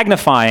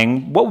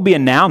magnifying, what would be a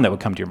noun that would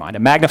come to your mind? A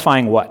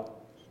magnifying what?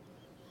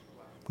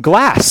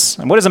 glass.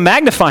 And what does a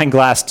magnifying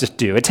glass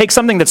do? It takes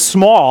something that's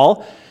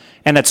small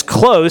and that's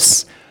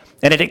close,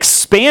 and it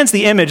expands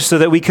the image so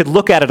that we could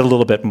look at it a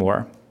little bit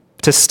more,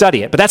 to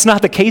study it. But that's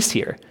not the case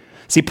here.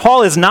 See,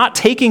 Paul is not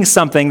taking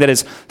something that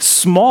is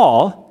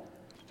small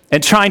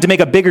and trying to make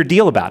a bigger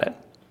deal about it.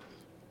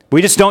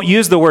 We just don't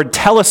use the word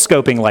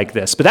telescoping like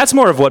this, but that's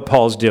more of what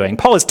Paul's doing.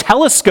 Paul is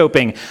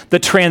telescoping the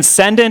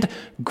transcendent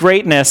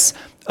greatness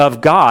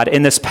of God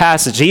in this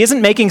passage. He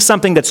isn't making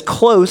something that's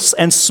close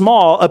and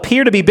small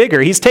appear to be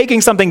bigger. He's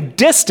taking something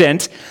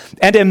distant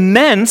and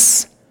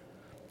immense,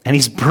 and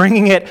he's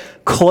bringing it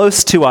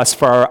close to us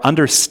for our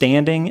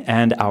understanding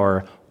and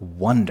our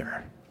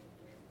wonder.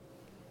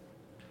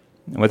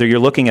 Whether you're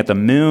looking at the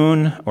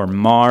moon or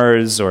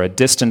Mars or a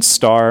distant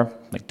star,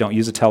 like don't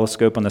use a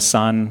telescope on the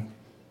sun,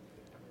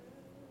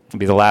 it'll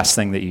be the last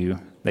thing that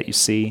you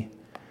see.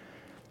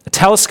 A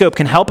telescope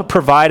can help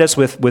provide us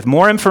with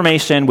more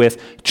information,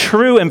 with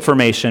true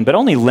information, but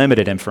only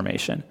limited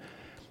information,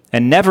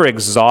 and never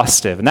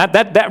exhaustive. And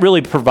that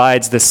really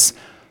provides this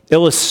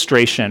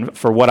illustration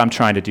for what I'm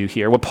trying to do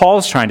here, what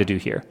Paul's trying to do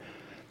here.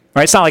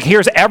 Right? It's not like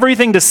here's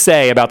everything to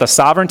say about the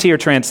sovereignty or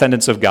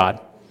transcendence of God.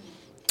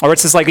 Or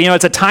it's just like,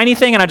 it's a tiny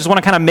thing and I just want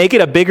to kind of make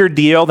it a bigger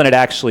deal than it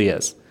actually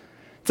is.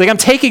 It's like I'm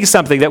taking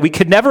something that we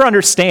could never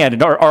understand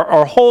in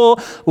our whole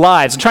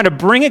lives and trying to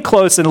bring it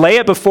close and lay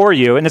it before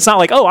you. And it's not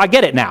like, oh, I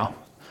get it now.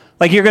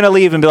 Like you're going to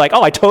leave and be like,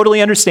 oh, I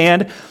totally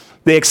understand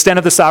the extent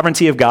of the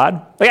sovereignty of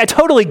God. Like I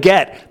totally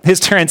get his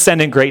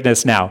transcendent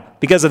greatness now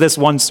because of this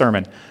one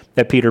sermon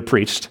that Peter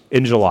preached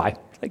in July.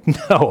 Like,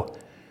 no.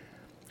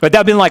 But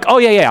that being like, oh,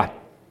 yeah.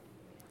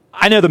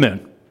 I know the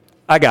moon.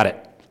 I got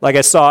it. Like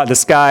I saw the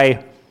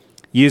sky,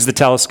 use the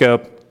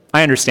telescope.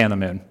 I understand the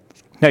moon.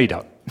 No, you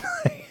don't.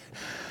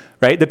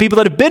 Right? The people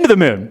that have been to the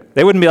moon,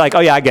 they wouldn't be like, oh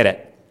yeah, I get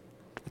it.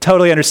 I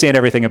totally understand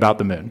everything about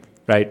the moon,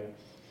 right?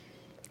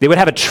 They would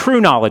have a true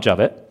knowledge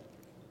of it.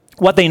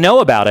 What they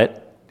know about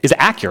it is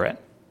accurate.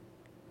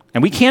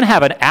 And we can't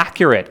have an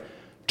accurate,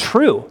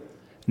 true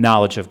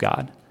knowledge of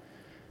God.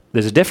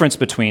 There's a difference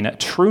between a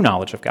true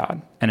knowledge of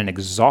God and an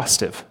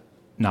exhaustive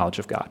knowledge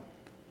of God.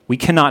 We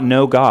cannot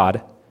know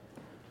God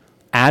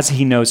as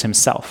he knows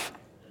himself.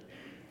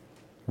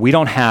 We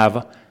don't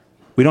have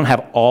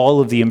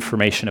all of the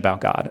information about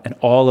God and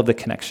all of the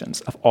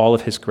connections of all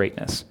of his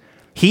greatness.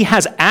 He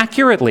has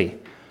accurately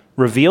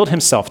revealed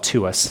himself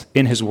to us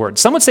in his word.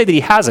 Some would say that he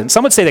hasn't.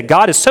 Some would say that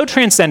God is so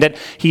transcendent,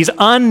 he's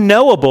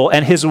unknowable,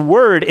 and his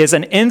word is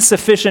an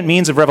insufficient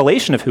means of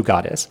revelation of who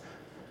God is.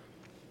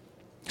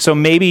 So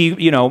maybe,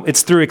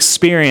 it's through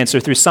experience or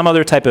through some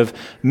other type of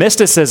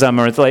mysticism,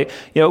 or it's like,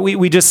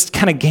 we just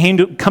kind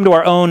of come to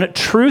our own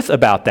truth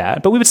about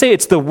that. But we would say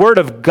it's the word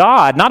of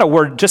God, not a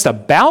word just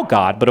about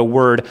God, but a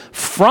word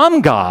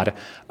from God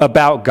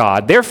about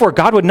God. Therefore,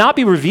 God would not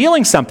be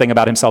revealing something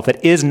about himself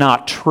that is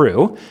not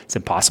true. It's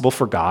impossible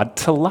for God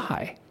to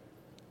lie.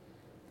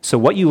 So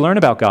what you learn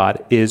about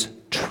God is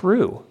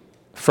true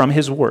from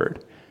his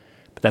word,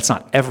 but that's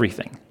not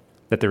everything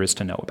that there is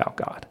to know about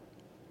God.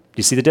 Do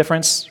you see the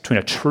difference between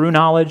a true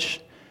knowledge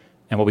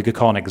and what we could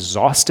call an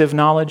exhaustive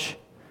knowledge?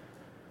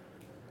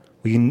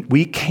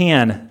 We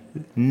can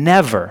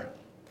never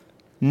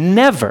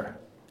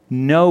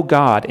know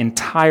God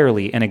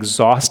entirely and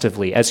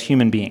exhaustively as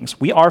human beings.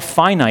 We are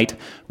finite.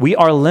 We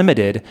are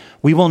limited.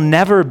 We will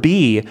never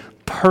be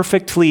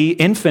perfectly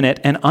infinite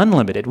and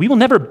unlimited. We will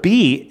never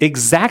be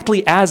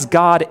exactly as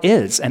God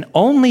is, and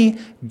only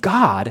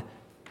God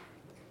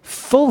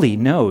fully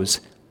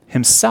knows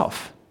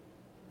himself.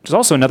 Which is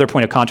also another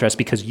point of contrast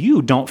because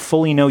you don't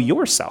fully know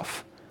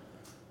yourself.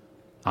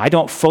 I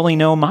don't fully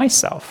know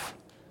myself.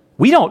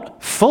 We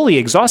don't fully,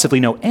 exhaustively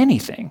know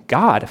anything.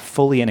 God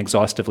fully and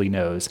exhaustively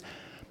knows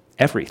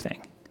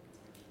everything,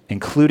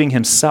 including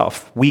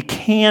himself. We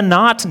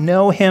cannot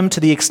know him to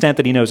the extent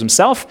that he knows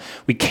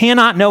himself. We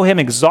cannot know him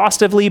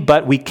exhaustively,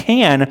 but we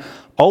can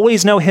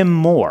always know him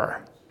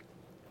more.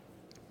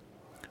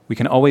 We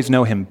can always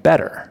know him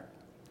better.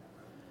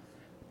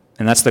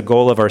 And that's the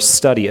goal of our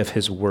study of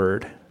his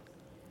word.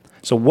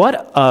 So what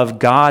of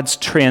God's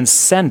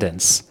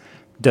transcendence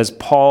does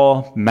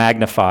Paul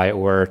magnify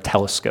or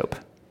telescope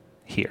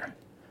here?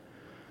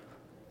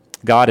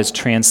 God is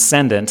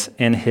transcendent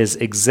in his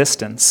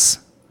existence.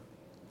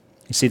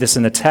 You see this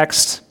in the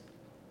text,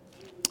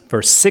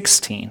 verse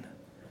 16.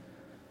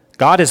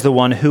 God is the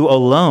one who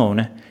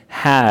alone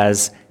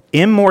has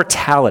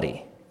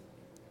immortality.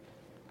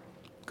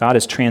 God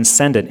is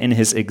transcendent in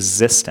his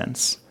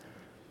existence.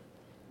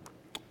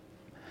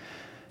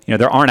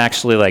 There aren't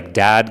actually like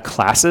dad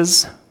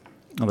classes,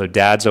 although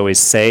dads always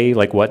say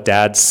like what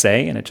dads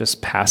say, and it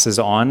just passes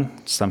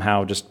on,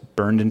 somehow just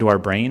burned into our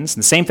brains.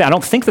 And the same thing, I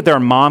don't think that there are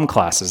mom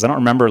classes. I don't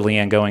remember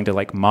Leanne going to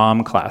like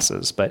mom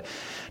classes, but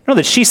I know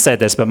that she said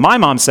this, but my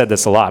mom said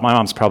this a lot. My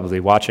mom's probably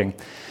watching.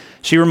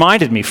 She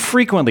reminded me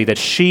frequently that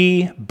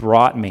she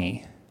brought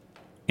me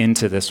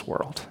into this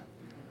world.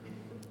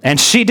 And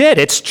she did.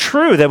 It's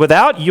true that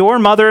without your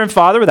mother and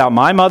father, without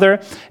my mother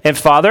and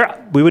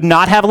father, we would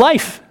not have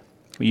life.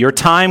 Your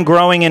time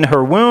growing in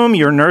her womb,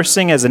 your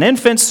nursing as an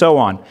infant, so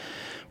on.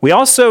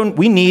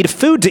 We need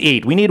food to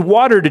eat. We need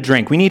water to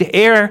drink. We need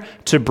air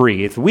to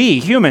breathe.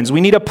 We, humans,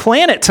 we need a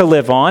planet to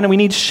live on, and we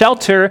need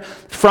shelter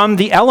from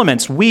the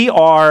elements. We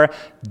are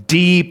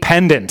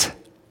dependent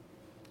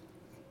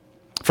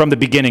from the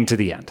beginning to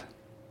the end,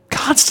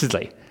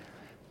 constantly.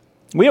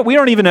 We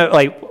don't even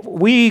know,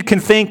 we can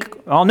think,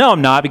 oh, no,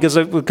 I'm not, because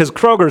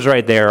Kroger's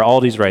right there,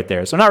 Aldi's right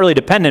there. So I'm not really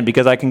dependent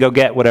because I can go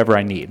get whatever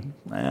I need.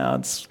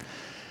 Well,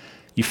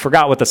 you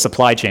forgot what the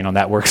supply chain on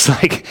that works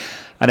like.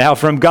 And how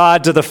from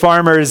God to the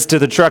farmers to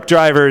the truck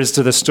drivers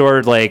to the store,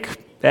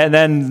 and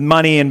then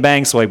money and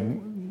banks,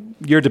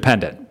 you're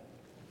dependent.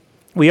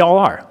 We all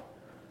are.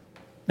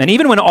 And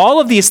even when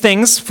all of these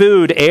things,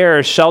 food,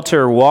 air,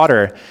 shelter,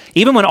 water,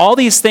 even when all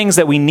these things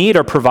that we need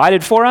are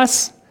provided for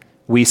us,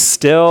 we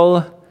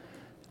still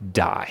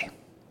die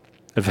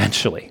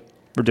eventually.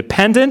 We're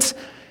dependent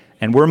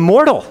and we're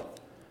mortal.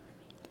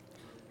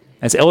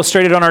 As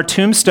illustrated on our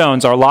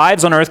tombstones, our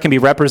lives on earth can be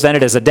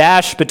represented as a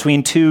dash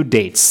between two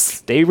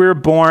dates. The day we were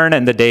born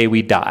and the day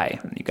we die.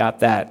 You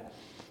got that.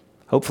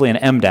 Hopefully an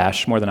M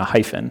dash more than a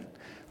hyphen.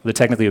 Although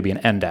technically it would be an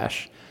N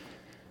dash.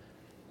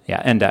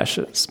 Yeah, N dash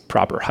is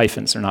proper.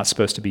 Hyphens are not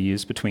supposed to be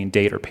used between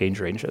date or page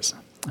ranges.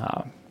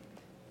 No,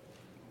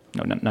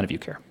 none of you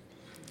care.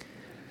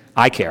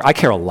 I care. I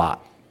care a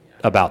lot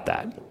about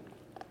that.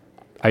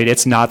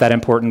 It's not that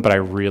important, but I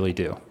really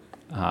do.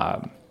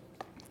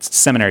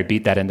 Seminary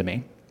beat that into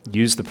me.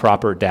 Use the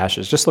proper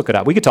dashes. Just look it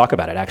up. We could talk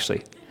about it,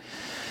 actually.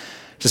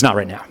 Just not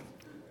right now.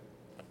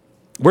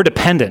 We're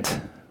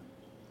dependent.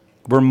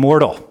 We're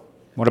mortal.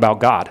 What about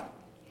God?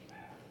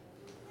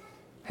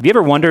 Have you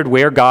ever wondered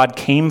where God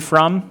came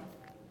from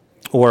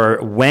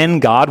or when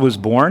God was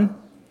born?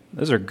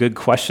 Those are good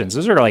questions.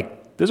 Those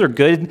are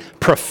good,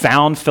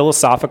 profound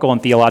philosophical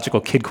and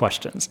theological kid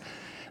questions.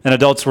 And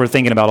adults were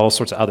thinking about all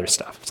sorts of other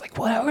stuff. It's like,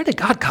 where did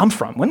God come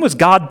from? When was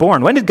God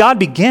born? When did God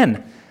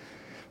begin?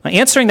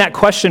 Answering that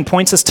question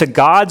points us to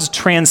God's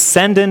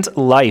transcendent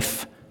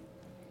life.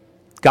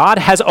 God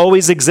has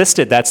always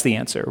existed. That's the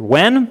answer.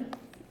 When?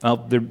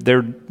 Well,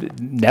 they're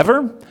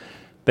never,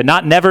 but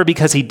not never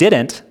because he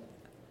didn't,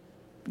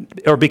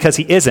 or because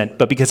he isn't,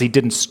 but because he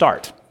didn't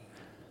start.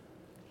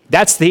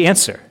 That's the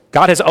answer.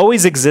 God has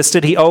always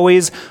existed. He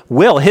always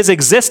will. His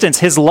existence,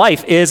 his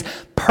life is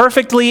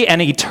perfectly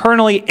and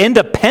eternally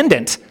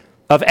independent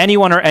of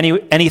anyone or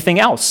anything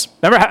else.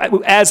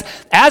 Remember, as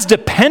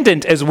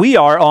dependent as we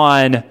are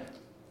on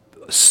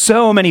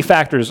so many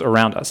factors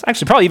around us,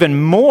 actually probably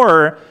even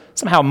more,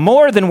 somehow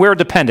more than we're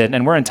dependent,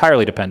 and we're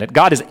entirely dependent,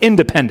 God is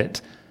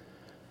independent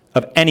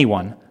of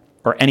anyone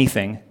or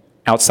anything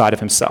outside of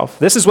himself.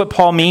 This is what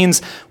Paul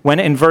means when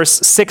in verse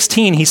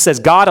 16 he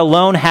says God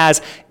alone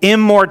has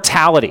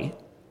immortality.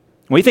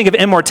 When you think of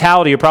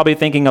immortality, you're probably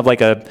thinking of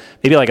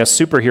maybe like a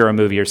superhero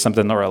movie or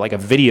something, or like a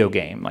video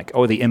game,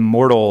 the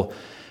immortal,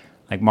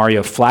 like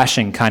Mario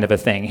flashing kind of a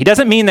thing. He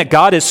doesn't mean that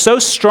God is so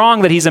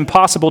strong that he's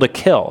impossible to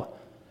kill.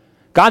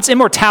 God's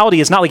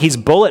immortality is not like he's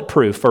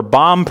bulletproof or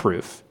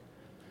bomb-proof.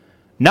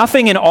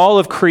 Nothing in all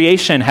of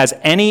creation has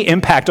any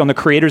impact on the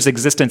Creator's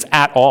existence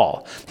at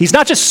all. He's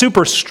not just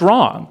super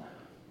strong.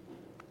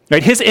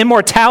 Right? His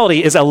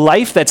immortality is a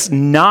life that's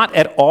not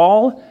at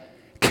all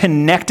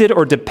connected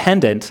or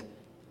dependent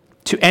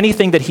to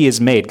anything that he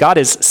has made. God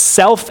is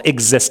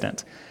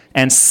self-existent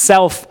and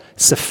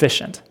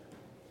self-sufficient.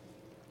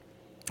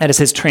 That is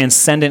his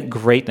transcendent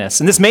greatness.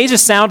 And this may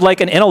just sound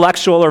like an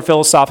intellectual or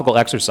philosophical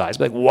exercise.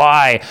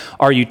 Why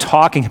are you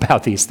talking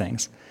about these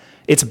things?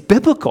 It's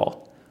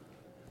biblical.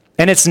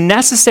 And it's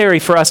necessary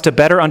for us to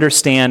better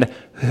understand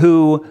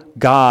who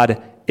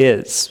God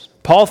is.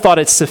 Paul thought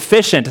it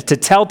sufficient to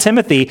tell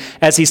Timothy,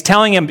 as he's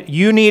telling him,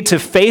 you need to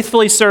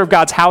faithfully serve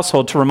God's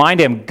household, to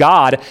remind him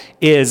God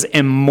is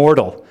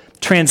immortal,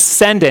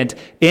 transcendent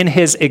in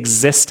his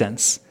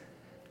existence.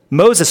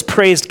 Moses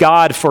praised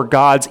God for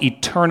God's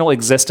eternal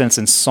existence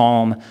in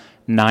Psalm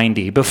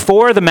 90.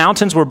 Before the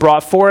mountains were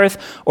brought forth,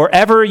 or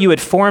ever you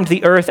had formed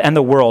the earth and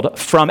the world,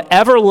 from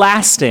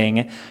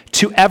everlasting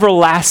to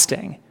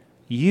everlasting,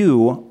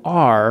 you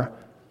are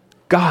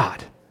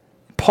God.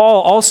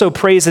 Paul also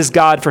praises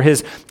God for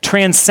his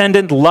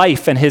transcendent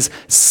life and his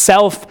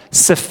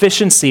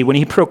self-sufficiency when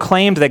he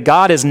proclaimed that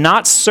God is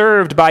not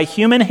served by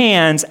human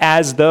hands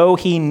as though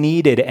he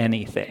needed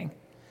anything.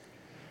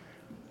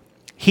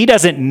 He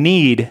doesn't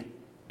need,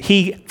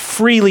 he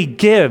freely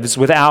gives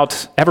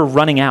without ever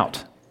running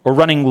out or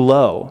running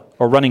low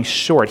or running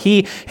short.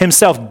 He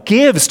himself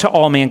gives to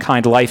all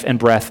mankind life and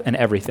breath and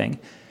everything.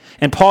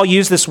 And Paul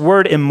used this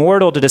word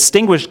immortal to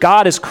distinguish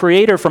God as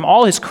creator from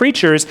all his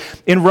creatures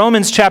in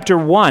Romans chapter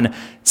 1.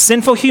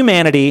 Sinful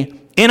humanity,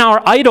 in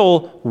our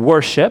idol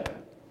worship,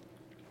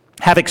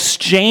 have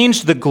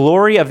exchanged the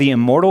glory of the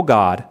immortal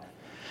God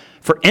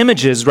for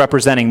images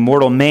representing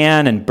mortal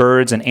man and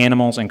birds and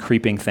animals and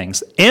creeping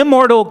things.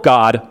 Immortal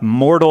God,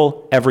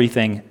 mortal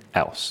everything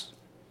else.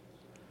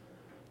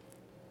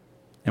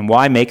 And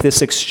why make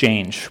this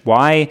exchange?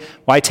 Why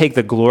take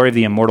the glory of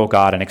the immortal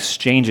God and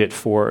exchange it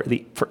for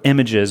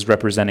images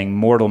representing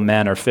mortal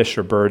men or fish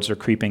or birds or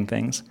creeping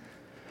things?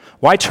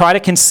 Why try to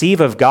conceive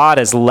of God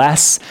as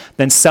less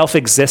than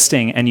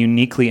self-existing and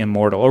uniquely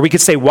immortal? Or we could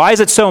say, why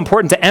is it so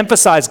important to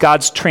emphasize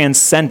God's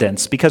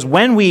transcendence? Because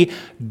when we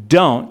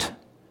don't,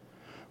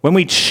 when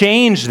we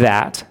change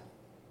that,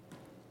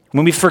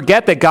 when we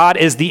forget that God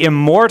is the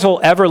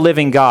immortal,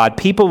 ever-living God,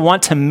 people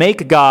want to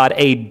make God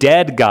a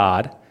dead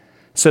God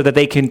so that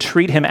they can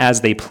treat him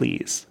as they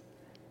please.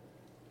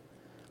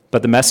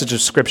 But the message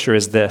of Scripture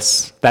is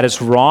this: that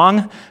is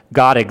wrong.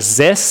 God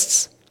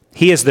exists.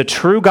 He is the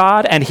true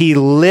God, and he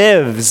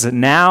lives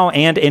now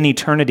and in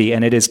eternity,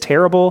 and it is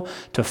terrible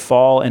to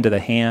fall into the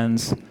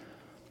hands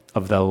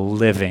of the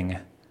living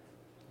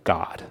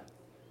God.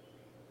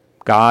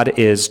 God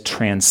is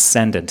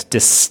transcendent,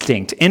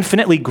 distinct,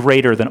 infinitely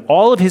greater than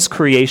all of his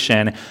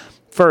creation,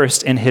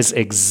 first in his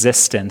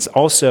existence.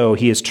 Also,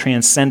 he is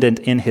transcendent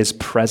in his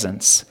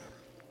presence.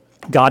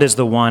 God is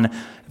the one,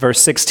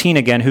 verse 16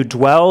 again, who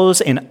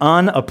dwells in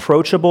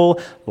unapproachable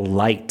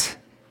light.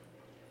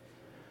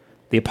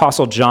 The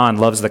Apostle John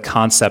loves the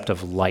concept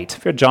of light.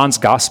 If you're John's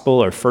Gospel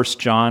or 1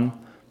 John, you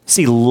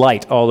see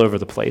light all over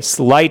the place.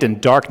 Light and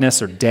darkness,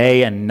 or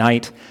day and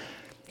night.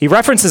 He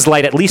references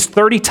light at least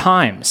 30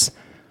 times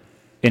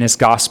in his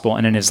Gospel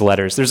and in his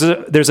letters.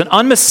 There's an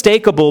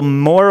unmistakable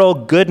moral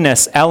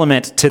goodness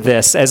element to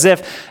this, as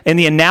if in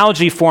the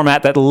analogy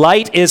format that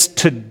light is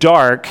to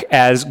dark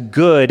as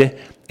good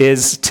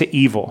is to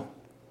evil.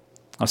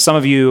 Now, some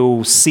of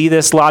you see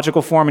this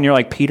logical form and you're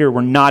like, Peter,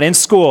 we're not in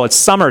school. It's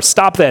summer.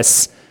 Stop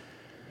this.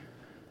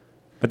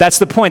 But that's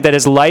the point, that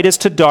as light is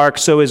to dark,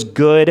 so is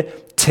good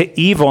to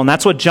evil. And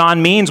that's what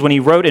John means when he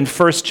wrote in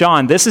 1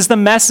 John, this is the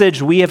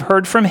message we have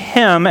heard from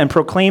him and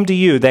proclaimed to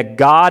you, that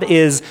God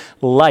is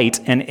light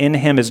and in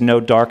him is no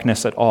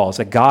darkness at all.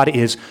 So that God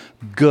is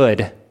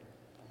good,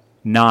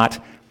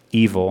 not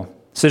evil.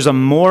 So there's a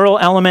moral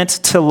element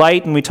to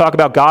light, and we talk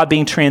about God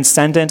being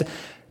transcendent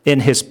in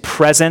his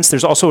presence.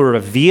 There's also a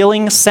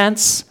revealing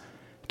sense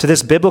to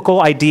this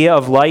biblical idea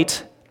of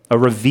light. A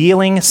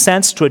revealing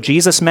sense to what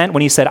Jesus meant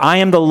when he said, I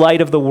am the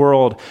light of the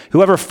world.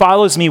 Whoever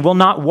follows me will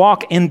not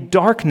walk in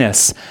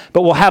darkness,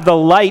 but will have the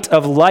light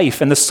of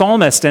life. And the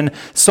psalmist in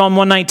Psalm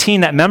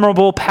 119, that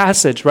memorable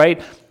passage,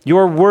 right?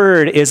 Your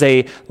word is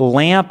a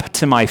lamp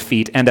to my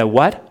feet and a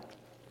what?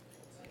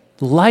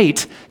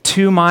 Light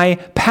to my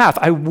path.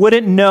 I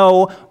wouldn't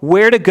know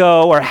where to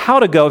go or how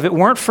to go if it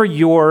weren't for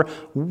your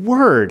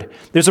word.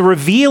 There's a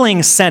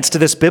revealing sense to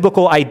this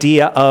biblical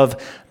idea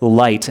of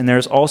light, and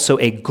there's also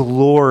a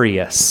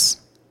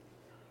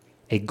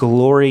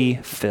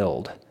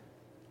glory-filled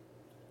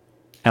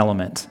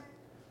element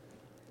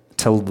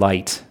to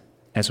light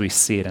as we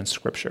see it in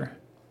Scripture.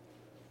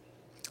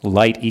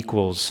 Light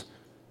equals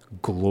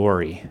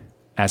glory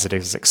as it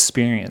is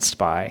experienced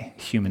by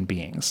human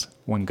beings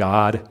when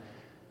God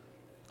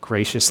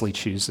graciously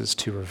chooses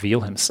to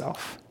reveal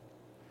himself.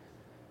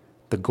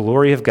 The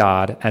glory of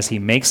God, as he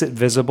makes it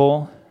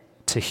visible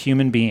to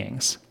human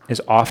beings, is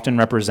often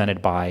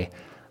represented by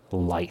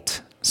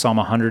light. Psalm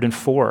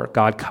 104,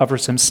 God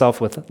covers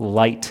himself with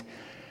light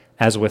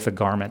as with a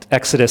garment.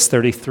 Exodus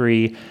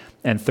 33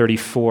 and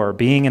 34,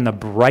 being in the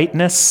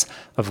brightness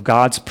of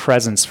God's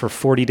presence for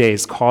 40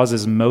 days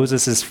causes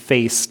Moses'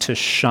 face to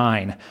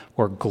shine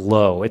or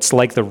glow. It's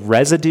like the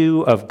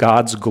residue of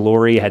God's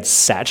glory had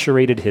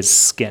saturated his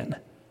skin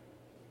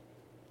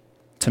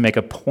to make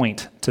a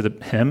point to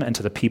him and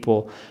to the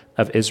people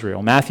of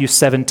Israel. Matthew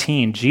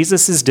 17,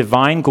 Jesus'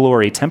 divine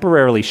glory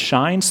temporarily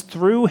shines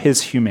through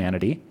his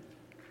humanity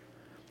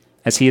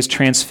as he is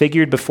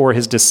transfigured before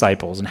his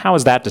disciples. And how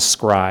is that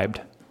described?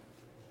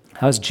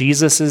 How is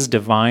Jesus'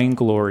 divine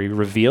glory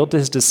revealed to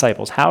his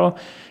disciples? How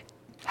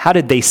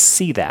did they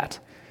see that?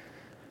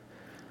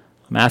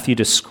 Matthew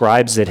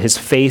describes it. His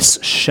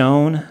face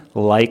shone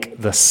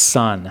like the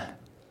sun,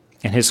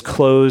 and his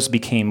clothes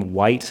became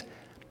white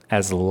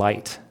as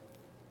light.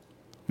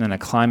 And then a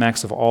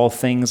climax of all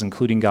things,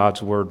 including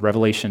God's word,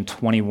 Revelation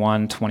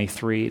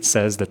 21:23, it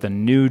says that the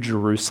New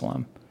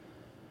Jerusalem,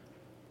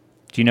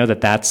 do you know that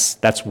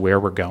that's where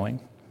we're going?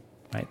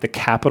 Right? The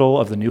capital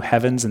of the new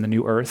heavens and the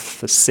new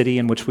earth, the city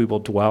in which we will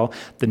dwell.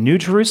 The New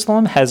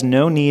Jerusalem has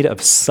no need of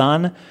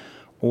sun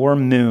or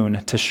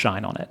moon to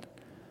shine on it,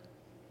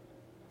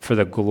 for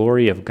the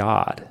glory of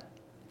God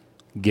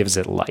gives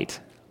it light,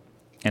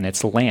 and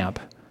its lamp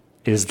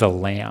is the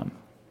Lamb.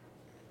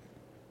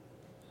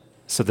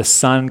 So the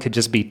sun could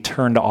just be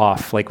turned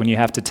off, like when you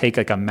have to take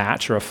like a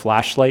match or a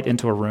flashlight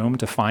into a room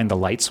to find the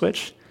light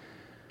switch.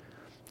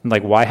 And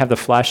like, why have the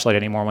flashlight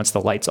anymore once the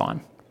light's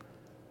on?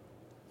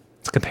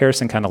 It's a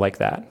comparison kind of like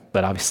that,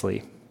 but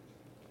obviously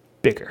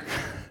bigger.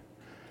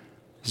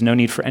 There's no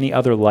need for any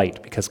other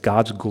light because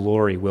God's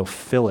glory will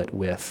fill it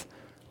with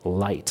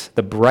light.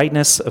 The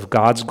brightness of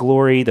God's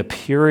glory, the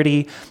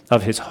purity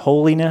of his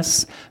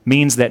holiness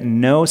means that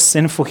no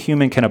sinful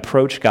human can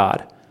approach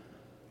God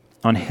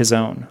on his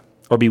own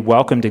or be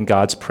welcomed in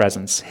God's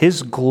presence.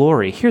 His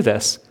glory, hear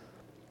this.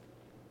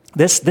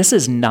 This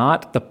is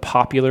not the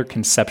popular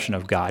conception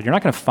of God. You're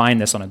not going to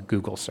find this on a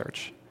Google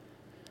search.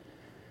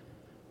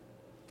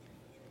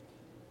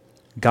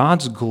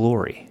 God's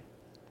glory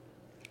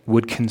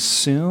would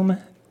consume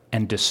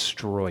and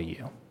destroy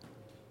you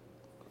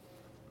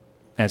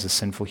as a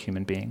sinful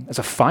human being, as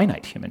a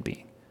finite human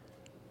being.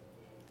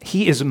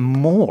 He is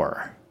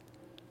more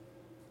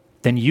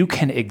than you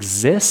can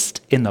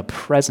exist in the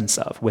presence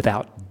of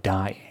without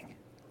dying.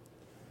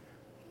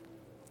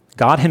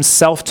 God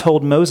himself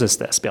told Moses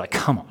this. Be like,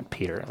 come on,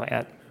 Peter,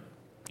 like,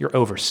 you're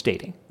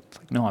overstating. It's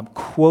like, no, I'm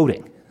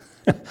quoting.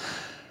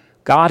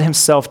 God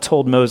himself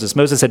told Moses.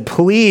 Moses said,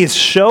 please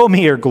show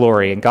me your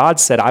glory. And God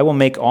said, I will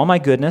make all my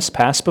goodness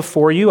pass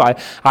before you.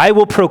 I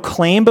will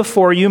proclaim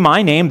before you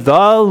my name,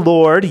 the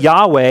Lord,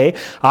 Yahweh.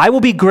 I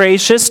will be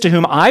gracious to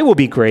whom I will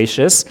be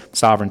gracious,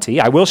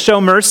 sovereignty. I will show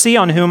mercy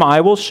on whom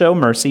I will show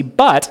mercy.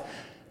 But,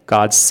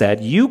 God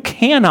said, you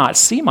cannot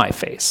see my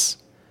face,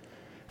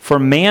 for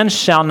man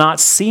shall not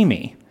see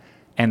me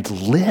and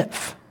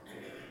live.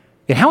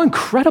 And how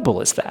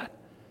incredible is that?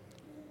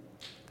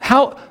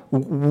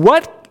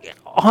 What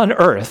on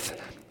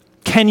earth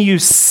can you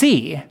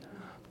see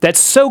that's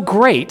so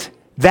great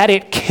that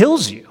it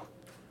kills you?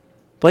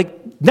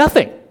 Like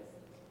nothing,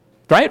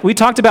 right? We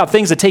talked about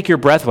things that take your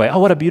breath away. Oh,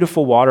 what a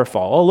beautiful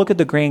waterfall. Oh, look at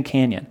the Grand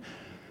Canyon,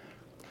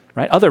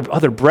 right?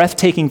 Other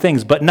breathtaking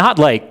things, but not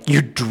like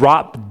you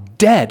drop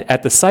dead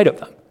at the sight of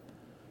them.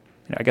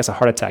 I guess a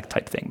heart attack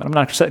type thing, but I'm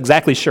not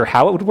exactly sure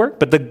how it would work,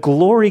 but the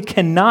glory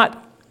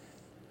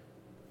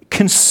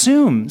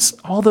consumes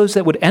all those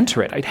that would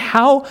enter it.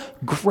 How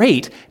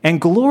great and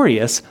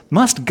glorious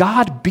must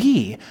God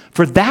be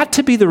for that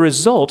to be the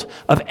result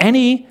of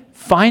any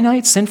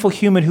finite, sinful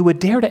human who would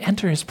dare to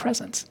enter his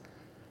presence?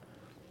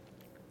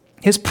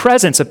 His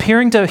presence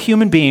appearing to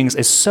human beings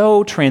is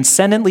so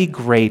transcendently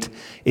great,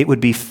 it would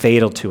be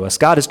fatal to us.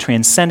 God is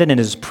transcendent in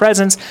his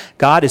presence.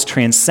 God is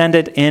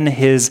transcendent in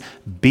his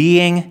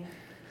being,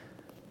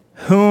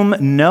 whom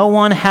no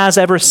one has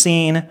ever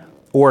seen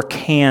or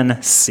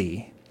can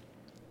see.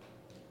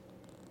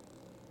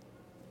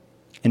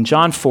 In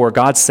John 4,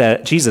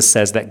 Jesus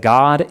says that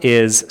God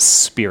is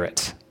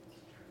spirit,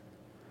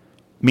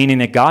 meaning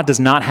that God does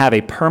not have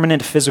a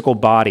permanent physical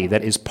body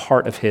that is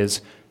part of his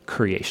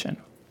creation.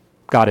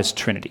 God is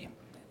Trinity.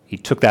 He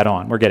took that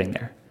on. We're getting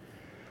there.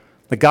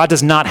 But God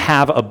does not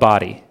have a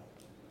body.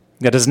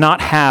 God does not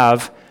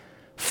have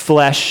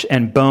flesh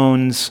and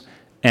bones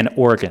and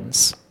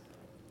organs.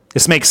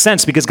 This makes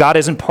sense because God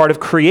isn't part of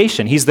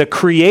creation. He's the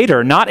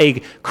creator, not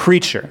a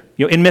creature.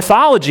 In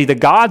mythology, the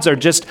gods are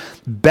just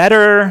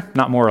better,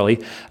 not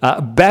morally,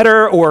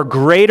 better or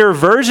greater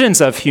versions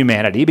of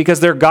humanity because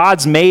they're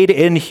gods made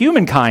in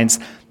humankind's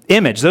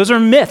image. Those are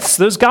myths.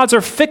 Those gods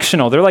are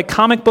fictional. They're like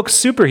comic book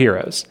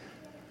superheroes.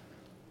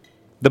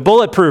 The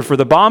bulletproof or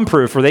the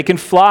bomb-proof, or they can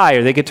fly,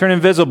 or they can turn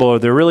invisible, or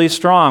they're really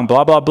strong,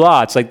 blah, blah,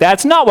 blah. It's like,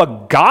 that's not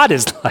what God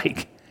is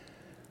like.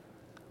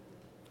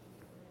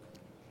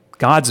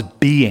 God's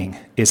being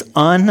is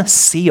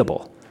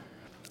unseeable,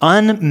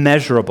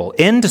 unmeasurable,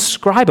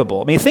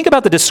 indescribable. I mean, think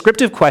about the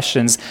descriptive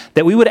questions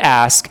that we would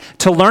ask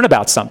to learn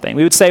about something.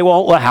 We would say,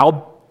 well,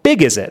 how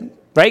big is it?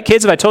 Right?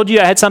 Kids, if I told you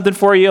I had something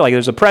for you, like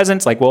there's a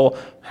present, like, well,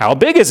 how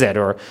big is it?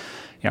 Or,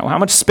 how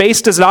much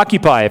space does it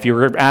occupy? If you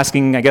were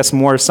asking, I guess,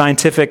 more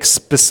scientific,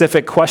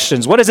 specific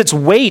questions. What is its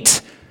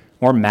weight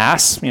or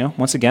mass?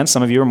 Once again,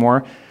 some of you are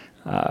more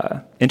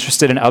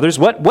interested in others.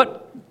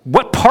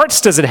 What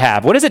parts does it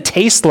have? What does it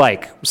taste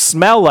like,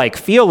 smell like,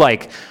 feel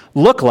like,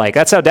 look like?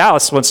 That's how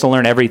Dallas wants to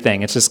learn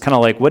everything. It's just kind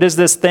of like, what is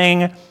this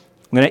thing? I'm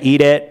going to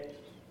eat it.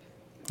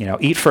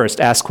 Eat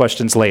first, ask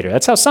questions later.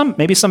 That's how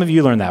maybe some of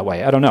you learn that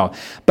way. I don't know.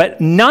 But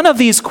none of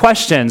these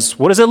questions,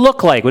 what does it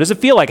look like? What does it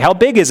feel like? How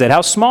big is it? How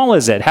small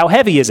is it? How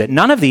heavy is it?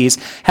 None of these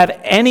have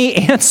any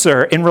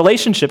answer in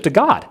relationship to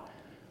God.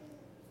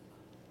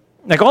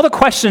 Like all the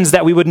questions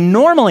that we would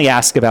normally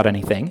ask about are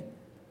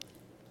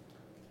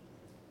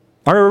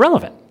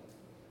irrelevant.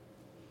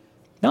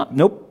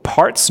 No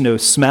parts, no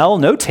smell,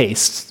 no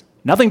taste,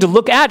 nothing to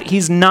look at.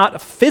 He's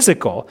not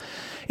physical.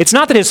 It's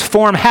not that his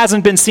form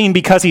hasn't been seen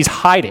because he's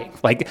hiding.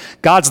 Like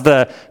God's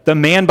the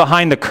man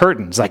behind the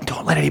curtains. Like,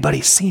 don't let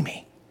anybody see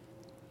me.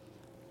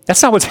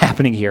 That's not what's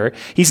happening here.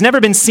 He's never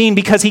been seen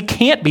because he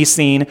can't be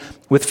seen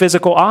with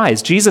physical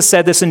eyes. Jesus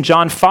said this in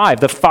John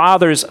 5, the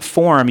Father's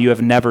form you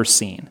have never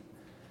seen.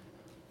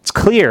 It's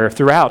clear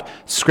throughout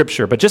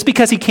Scripture, but just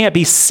because he can't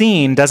be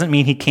seen doesn't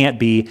mean he can't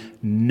be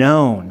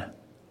known.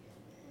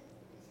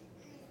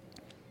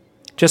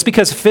 Just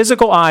because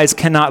physical eyes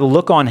cannot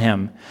look on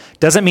him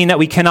doesn't mean that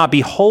we cannot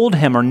behold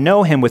him or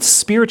know him with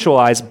spiritual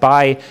eyes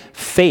by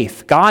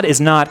faith. God is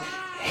not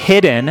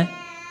hidden.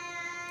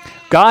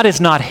 God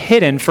is not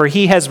hidden, for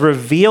he has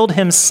revealed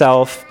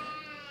himself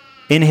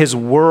in his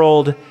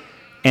world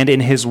and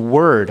in his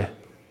word.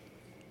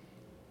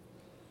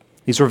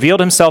 He's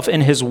revealed himself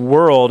in his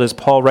world, as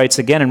Paul writes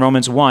again in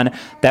Romans 1,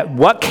 that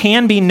what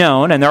can be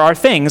known, and there are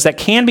things that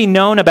can be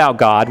known about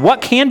God,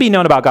 what can be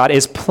known about God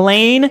is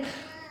plain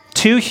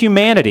to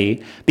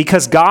humanity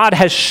because God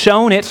has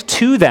shown it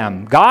to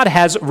them. God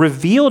has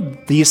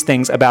revealed these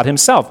things about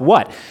himself.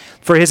 What?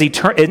 For his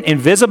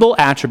invisible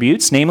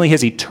attributes, namely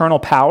his eternal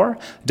power,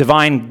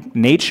 divine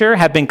nature,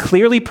 have been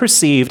clearly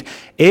perceived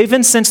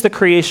even since the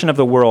creation of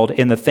the world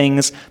in the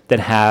things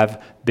that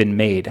have been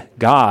made.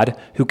 God,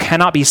 who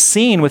cannot be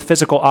seen with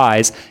physical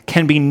eyes,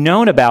 can be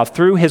known about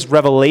through his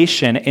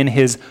revelation in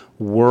his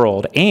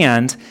world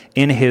and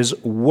in his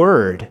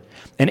word.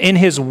 And in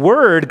his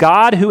word,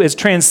 God, who is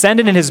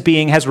transcendent in his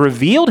being, has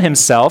revealed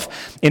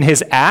himself in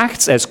his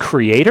acts as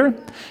creator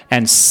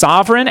and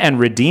sovereign and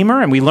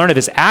redeemer. And we learn of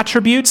his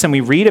attributes, and we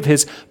read of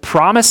his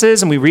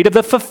promises, and we read of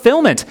the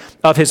fulfillment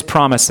of his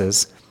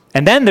promises.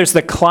 And then there's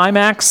the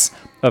climax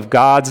of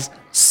God's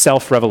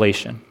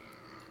self-revelation.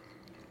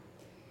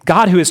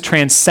 God, who is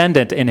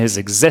transcendent in his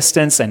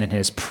existence and in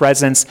his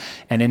presence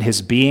and in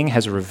his being,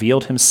 has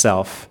revealed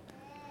himself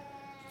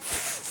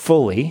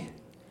fully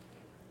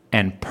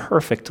and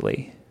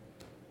perfectly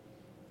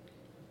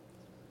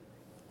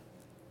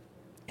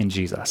in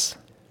Jesus.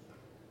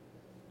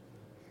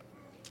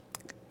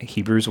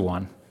 Hebrews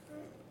 1.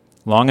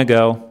 Long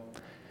ago,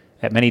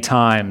 at many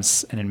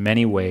times and in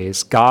many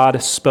ways,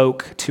 God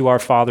spoke to our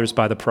fathers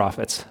by the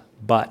prophets,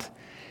 but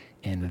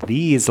in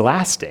these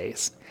last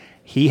days,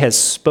 he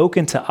has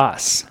spoken to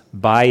us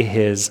by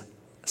his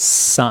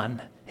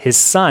Son. His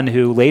Son,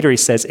 who later he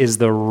says is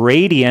the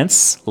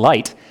radiance,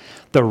 light,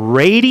 the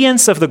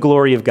radiance of the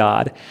glory of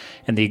God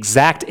and the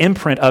exact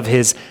imprint of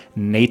his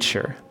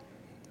nature.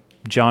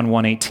 John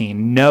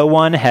 1:18, no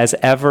one has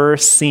ever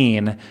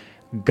seen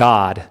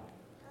God.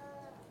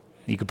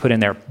 You could put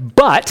in there,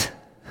 but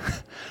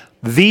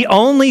the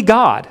only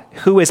God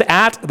who is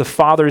at the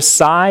Father's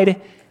side,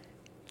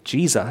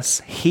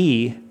 Jesus,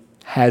 he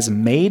has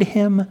made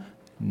him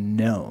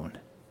known.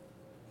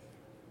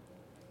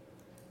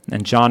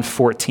 And John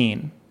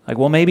 14,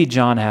 maybe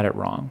John had it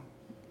wrong.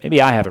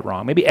 Maybe I have it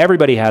wrong. Maybe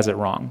everybody has it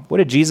wrong. What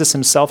did Jesus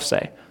himself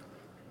say?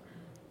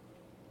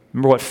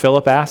 Remember what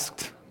Philip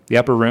asked? The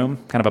upper room,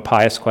 kind of a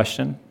pious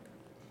question.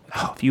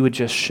 Oh, if you would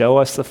just show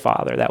us the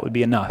Father, that would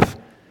be enough.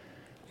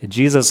 And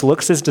Jesus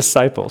looks his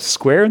disciples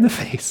square in the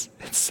face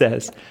and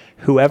says,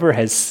 whoever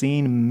has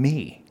seen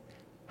me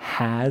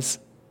has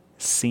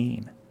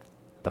seen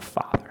the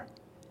Father.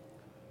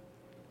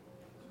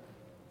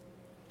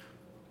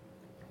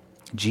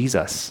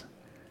 Jesus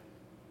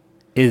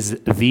is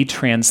the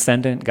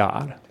transcendent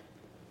God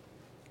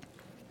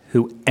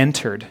who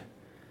entered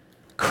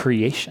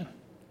creation.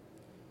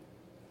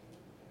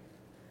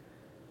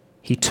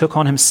 He took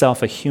on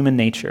himself a human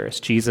nature as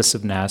Jesus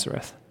of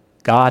Nazareth.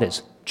 God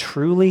is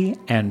truly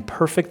and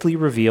perfectly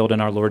revealed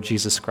in our Lord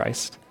Jesus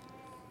Christ.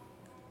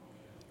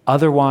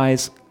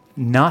 Otherwise,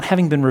 not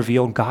having been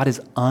revealed, God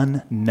is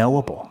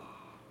unknowable.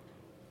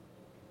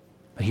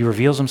 But he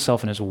reveals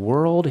himself in his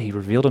world, he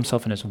revealed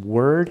himself in his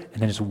word,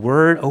 and then his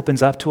word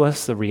opens up to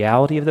us the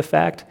reality of the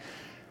fact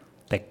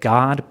that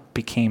God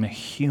became a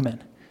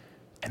human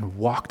and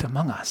walked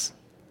among us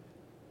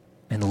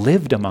and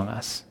lived among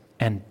us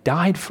and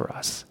died for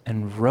us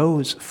and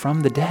rose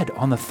from the dead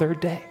on the third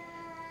day.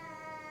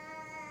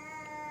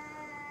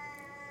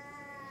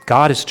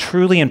 God is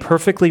truly and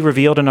perfectly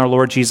revealed in our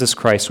Lord Jesus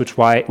Christ,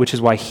 which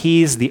is why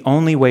he's the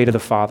only way to the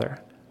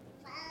Father,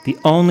 the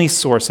only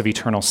source of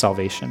eternal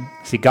salvation.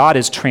 See, God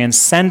is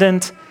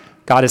transcendent,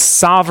 God is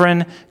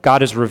sovereign,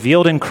 God is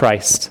revealed in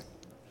Christ.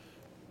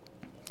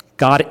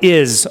 God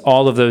is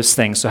all of those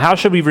things. So how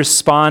should we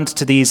respond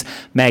to these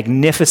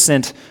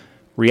magnificent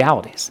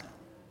realities?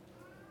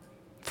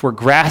 If we're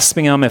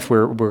grasping them, if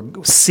we're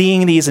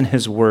seeing these in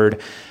his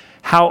word,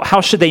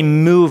 how should they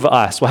move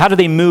us? Well, how do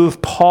they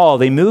move Paul?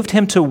 They moved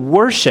him to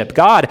worship.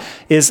 God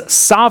is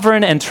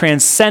sovereign and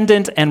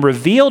transcendent and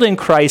revealed in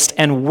Christ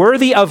and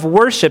worthy of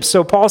worship.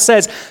 So Paul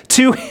says,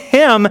 to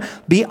him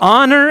be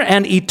honor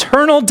and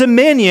eternal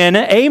dominion.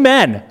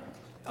 Amen.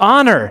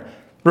 Honor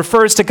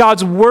refers to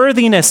God's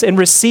worthiness in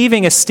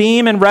receiving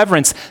esteem and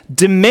reverence.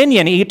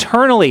 Dominion,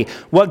 eternally,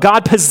 what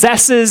God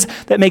possesses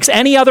that makes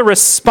any other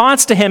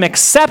response to him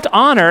except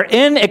honor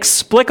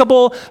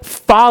inexplicable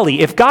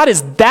folly. If God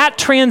is that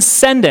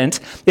transcendent,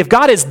 if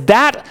God is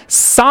that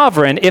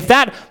sovereign, if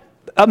that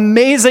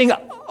amazing,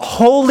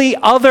 holy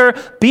other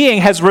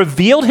being has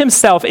revealed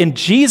himself in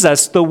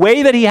Jesus the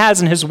way that he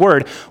has in his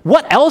word,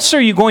 what else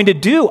are you going to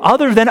do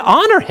other than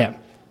honor him?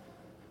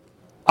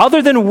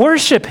 Other than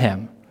worship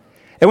him?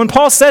 And when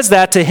Paul says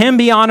that, to him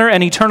be honor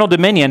and eternal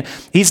dominion,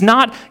 he's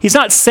not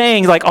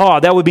saying like, oh,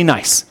 that would be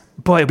nice.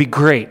 Boy, it'd be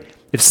great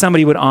if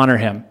somebody would honor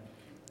him.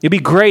 It'd be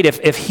great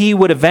if he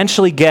would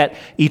eventually get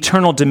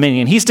eternal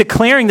dominion. He's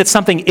declaring that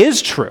something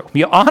is true.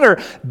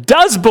 Honor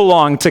does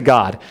belong to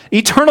God.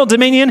 Eternal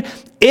dominion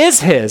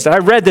is his. And I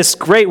read this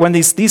great when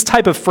these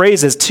type of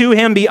phrases, to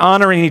him be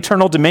honor and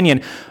eternal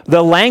dominion,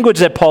 the language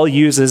that Paul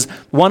uses,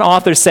 one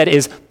author said,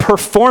 is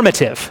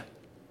performative.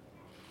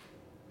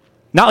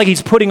 Not like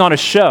he's putting on a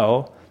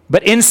show,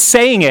 but in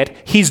saying it,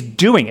 he's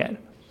doing it.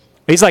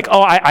 He's like,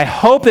 oh, I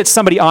hope that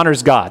somebody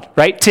honors God,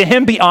 right? To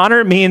him be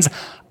honor means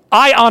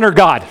I honor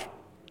God.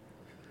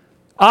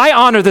 I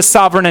honor the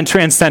sovereign and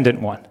transcendent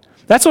one.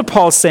 That's what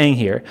Paul's saying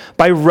here.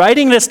 By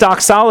writing this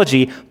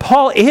doxology,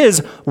 Paul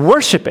is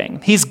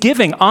worshiping. He's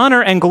giving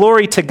honor and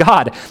glory to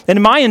God.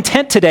 And my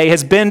intent today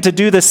has been to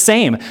do the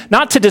same,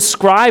 not to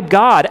describe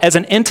God as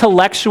an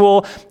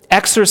intellectual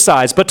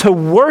exercise, but to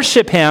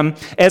worship him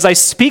as I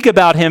speak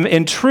about him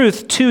in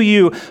truth to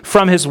you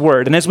from his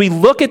word. And as we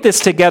look at this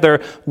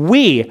together,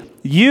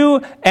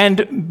 you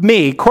and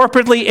me,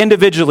 corporately,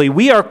 individually,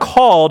 we are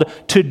called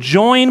to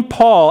join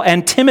Paul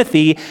and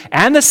Timothy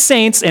and the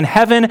saints in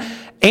heaven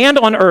and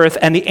on earth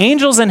and the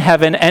angels in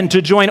heaven, and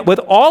to join with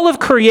all of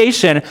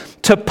creation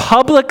to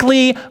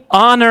publicly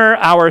honor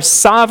our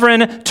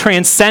sovereign,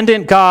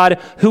 transcendent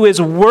God who is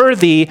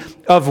worthy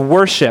of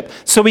worship.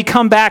 So we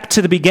come back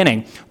to the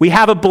beginning. We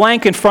have a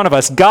blank in front of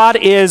us. God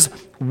is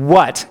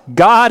what?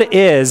 God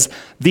is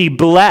the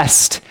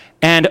blessed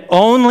and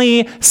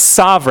only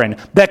sovereign,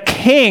 the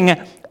King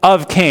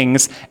of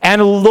kings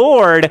and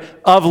Lord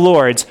of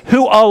lords,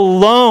 who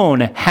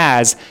alone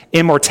has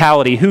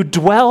immortality, who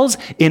dwells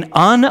in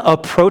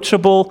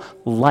unapproachable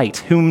light,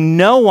 whom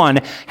no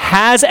one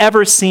has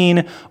ever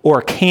seen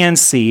or can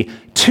see.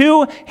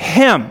 To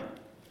him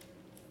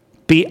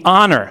be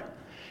honor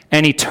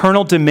and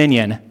eternal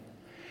dominion.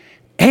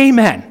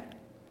 Amen.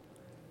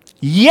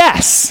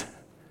 Yes,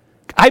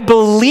 I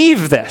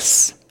believe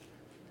this.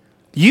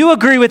 You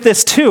agree with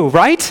this too,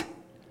 right?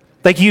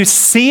 Like you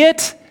see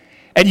it,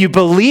 and you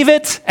believe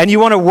it, and you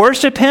want to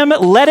worship him.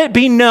 Let it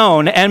be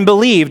known and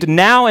believed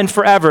now and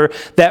forever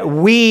that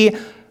we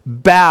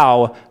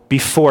bow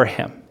before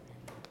him.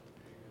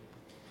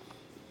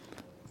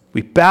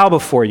 We bow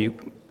before you,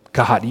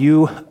 God.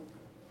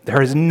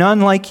 There is none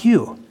like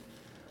you.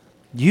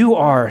 You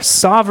are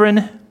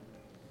sovereign.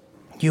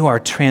 You are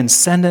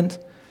transcendent.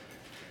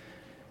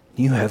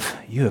 You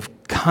have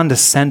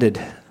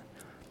condescended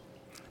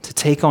to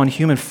take on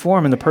human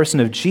form in the person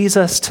of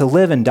Jesus, to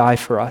live and die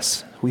for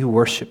us. We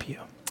worship you.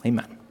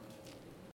 Amen.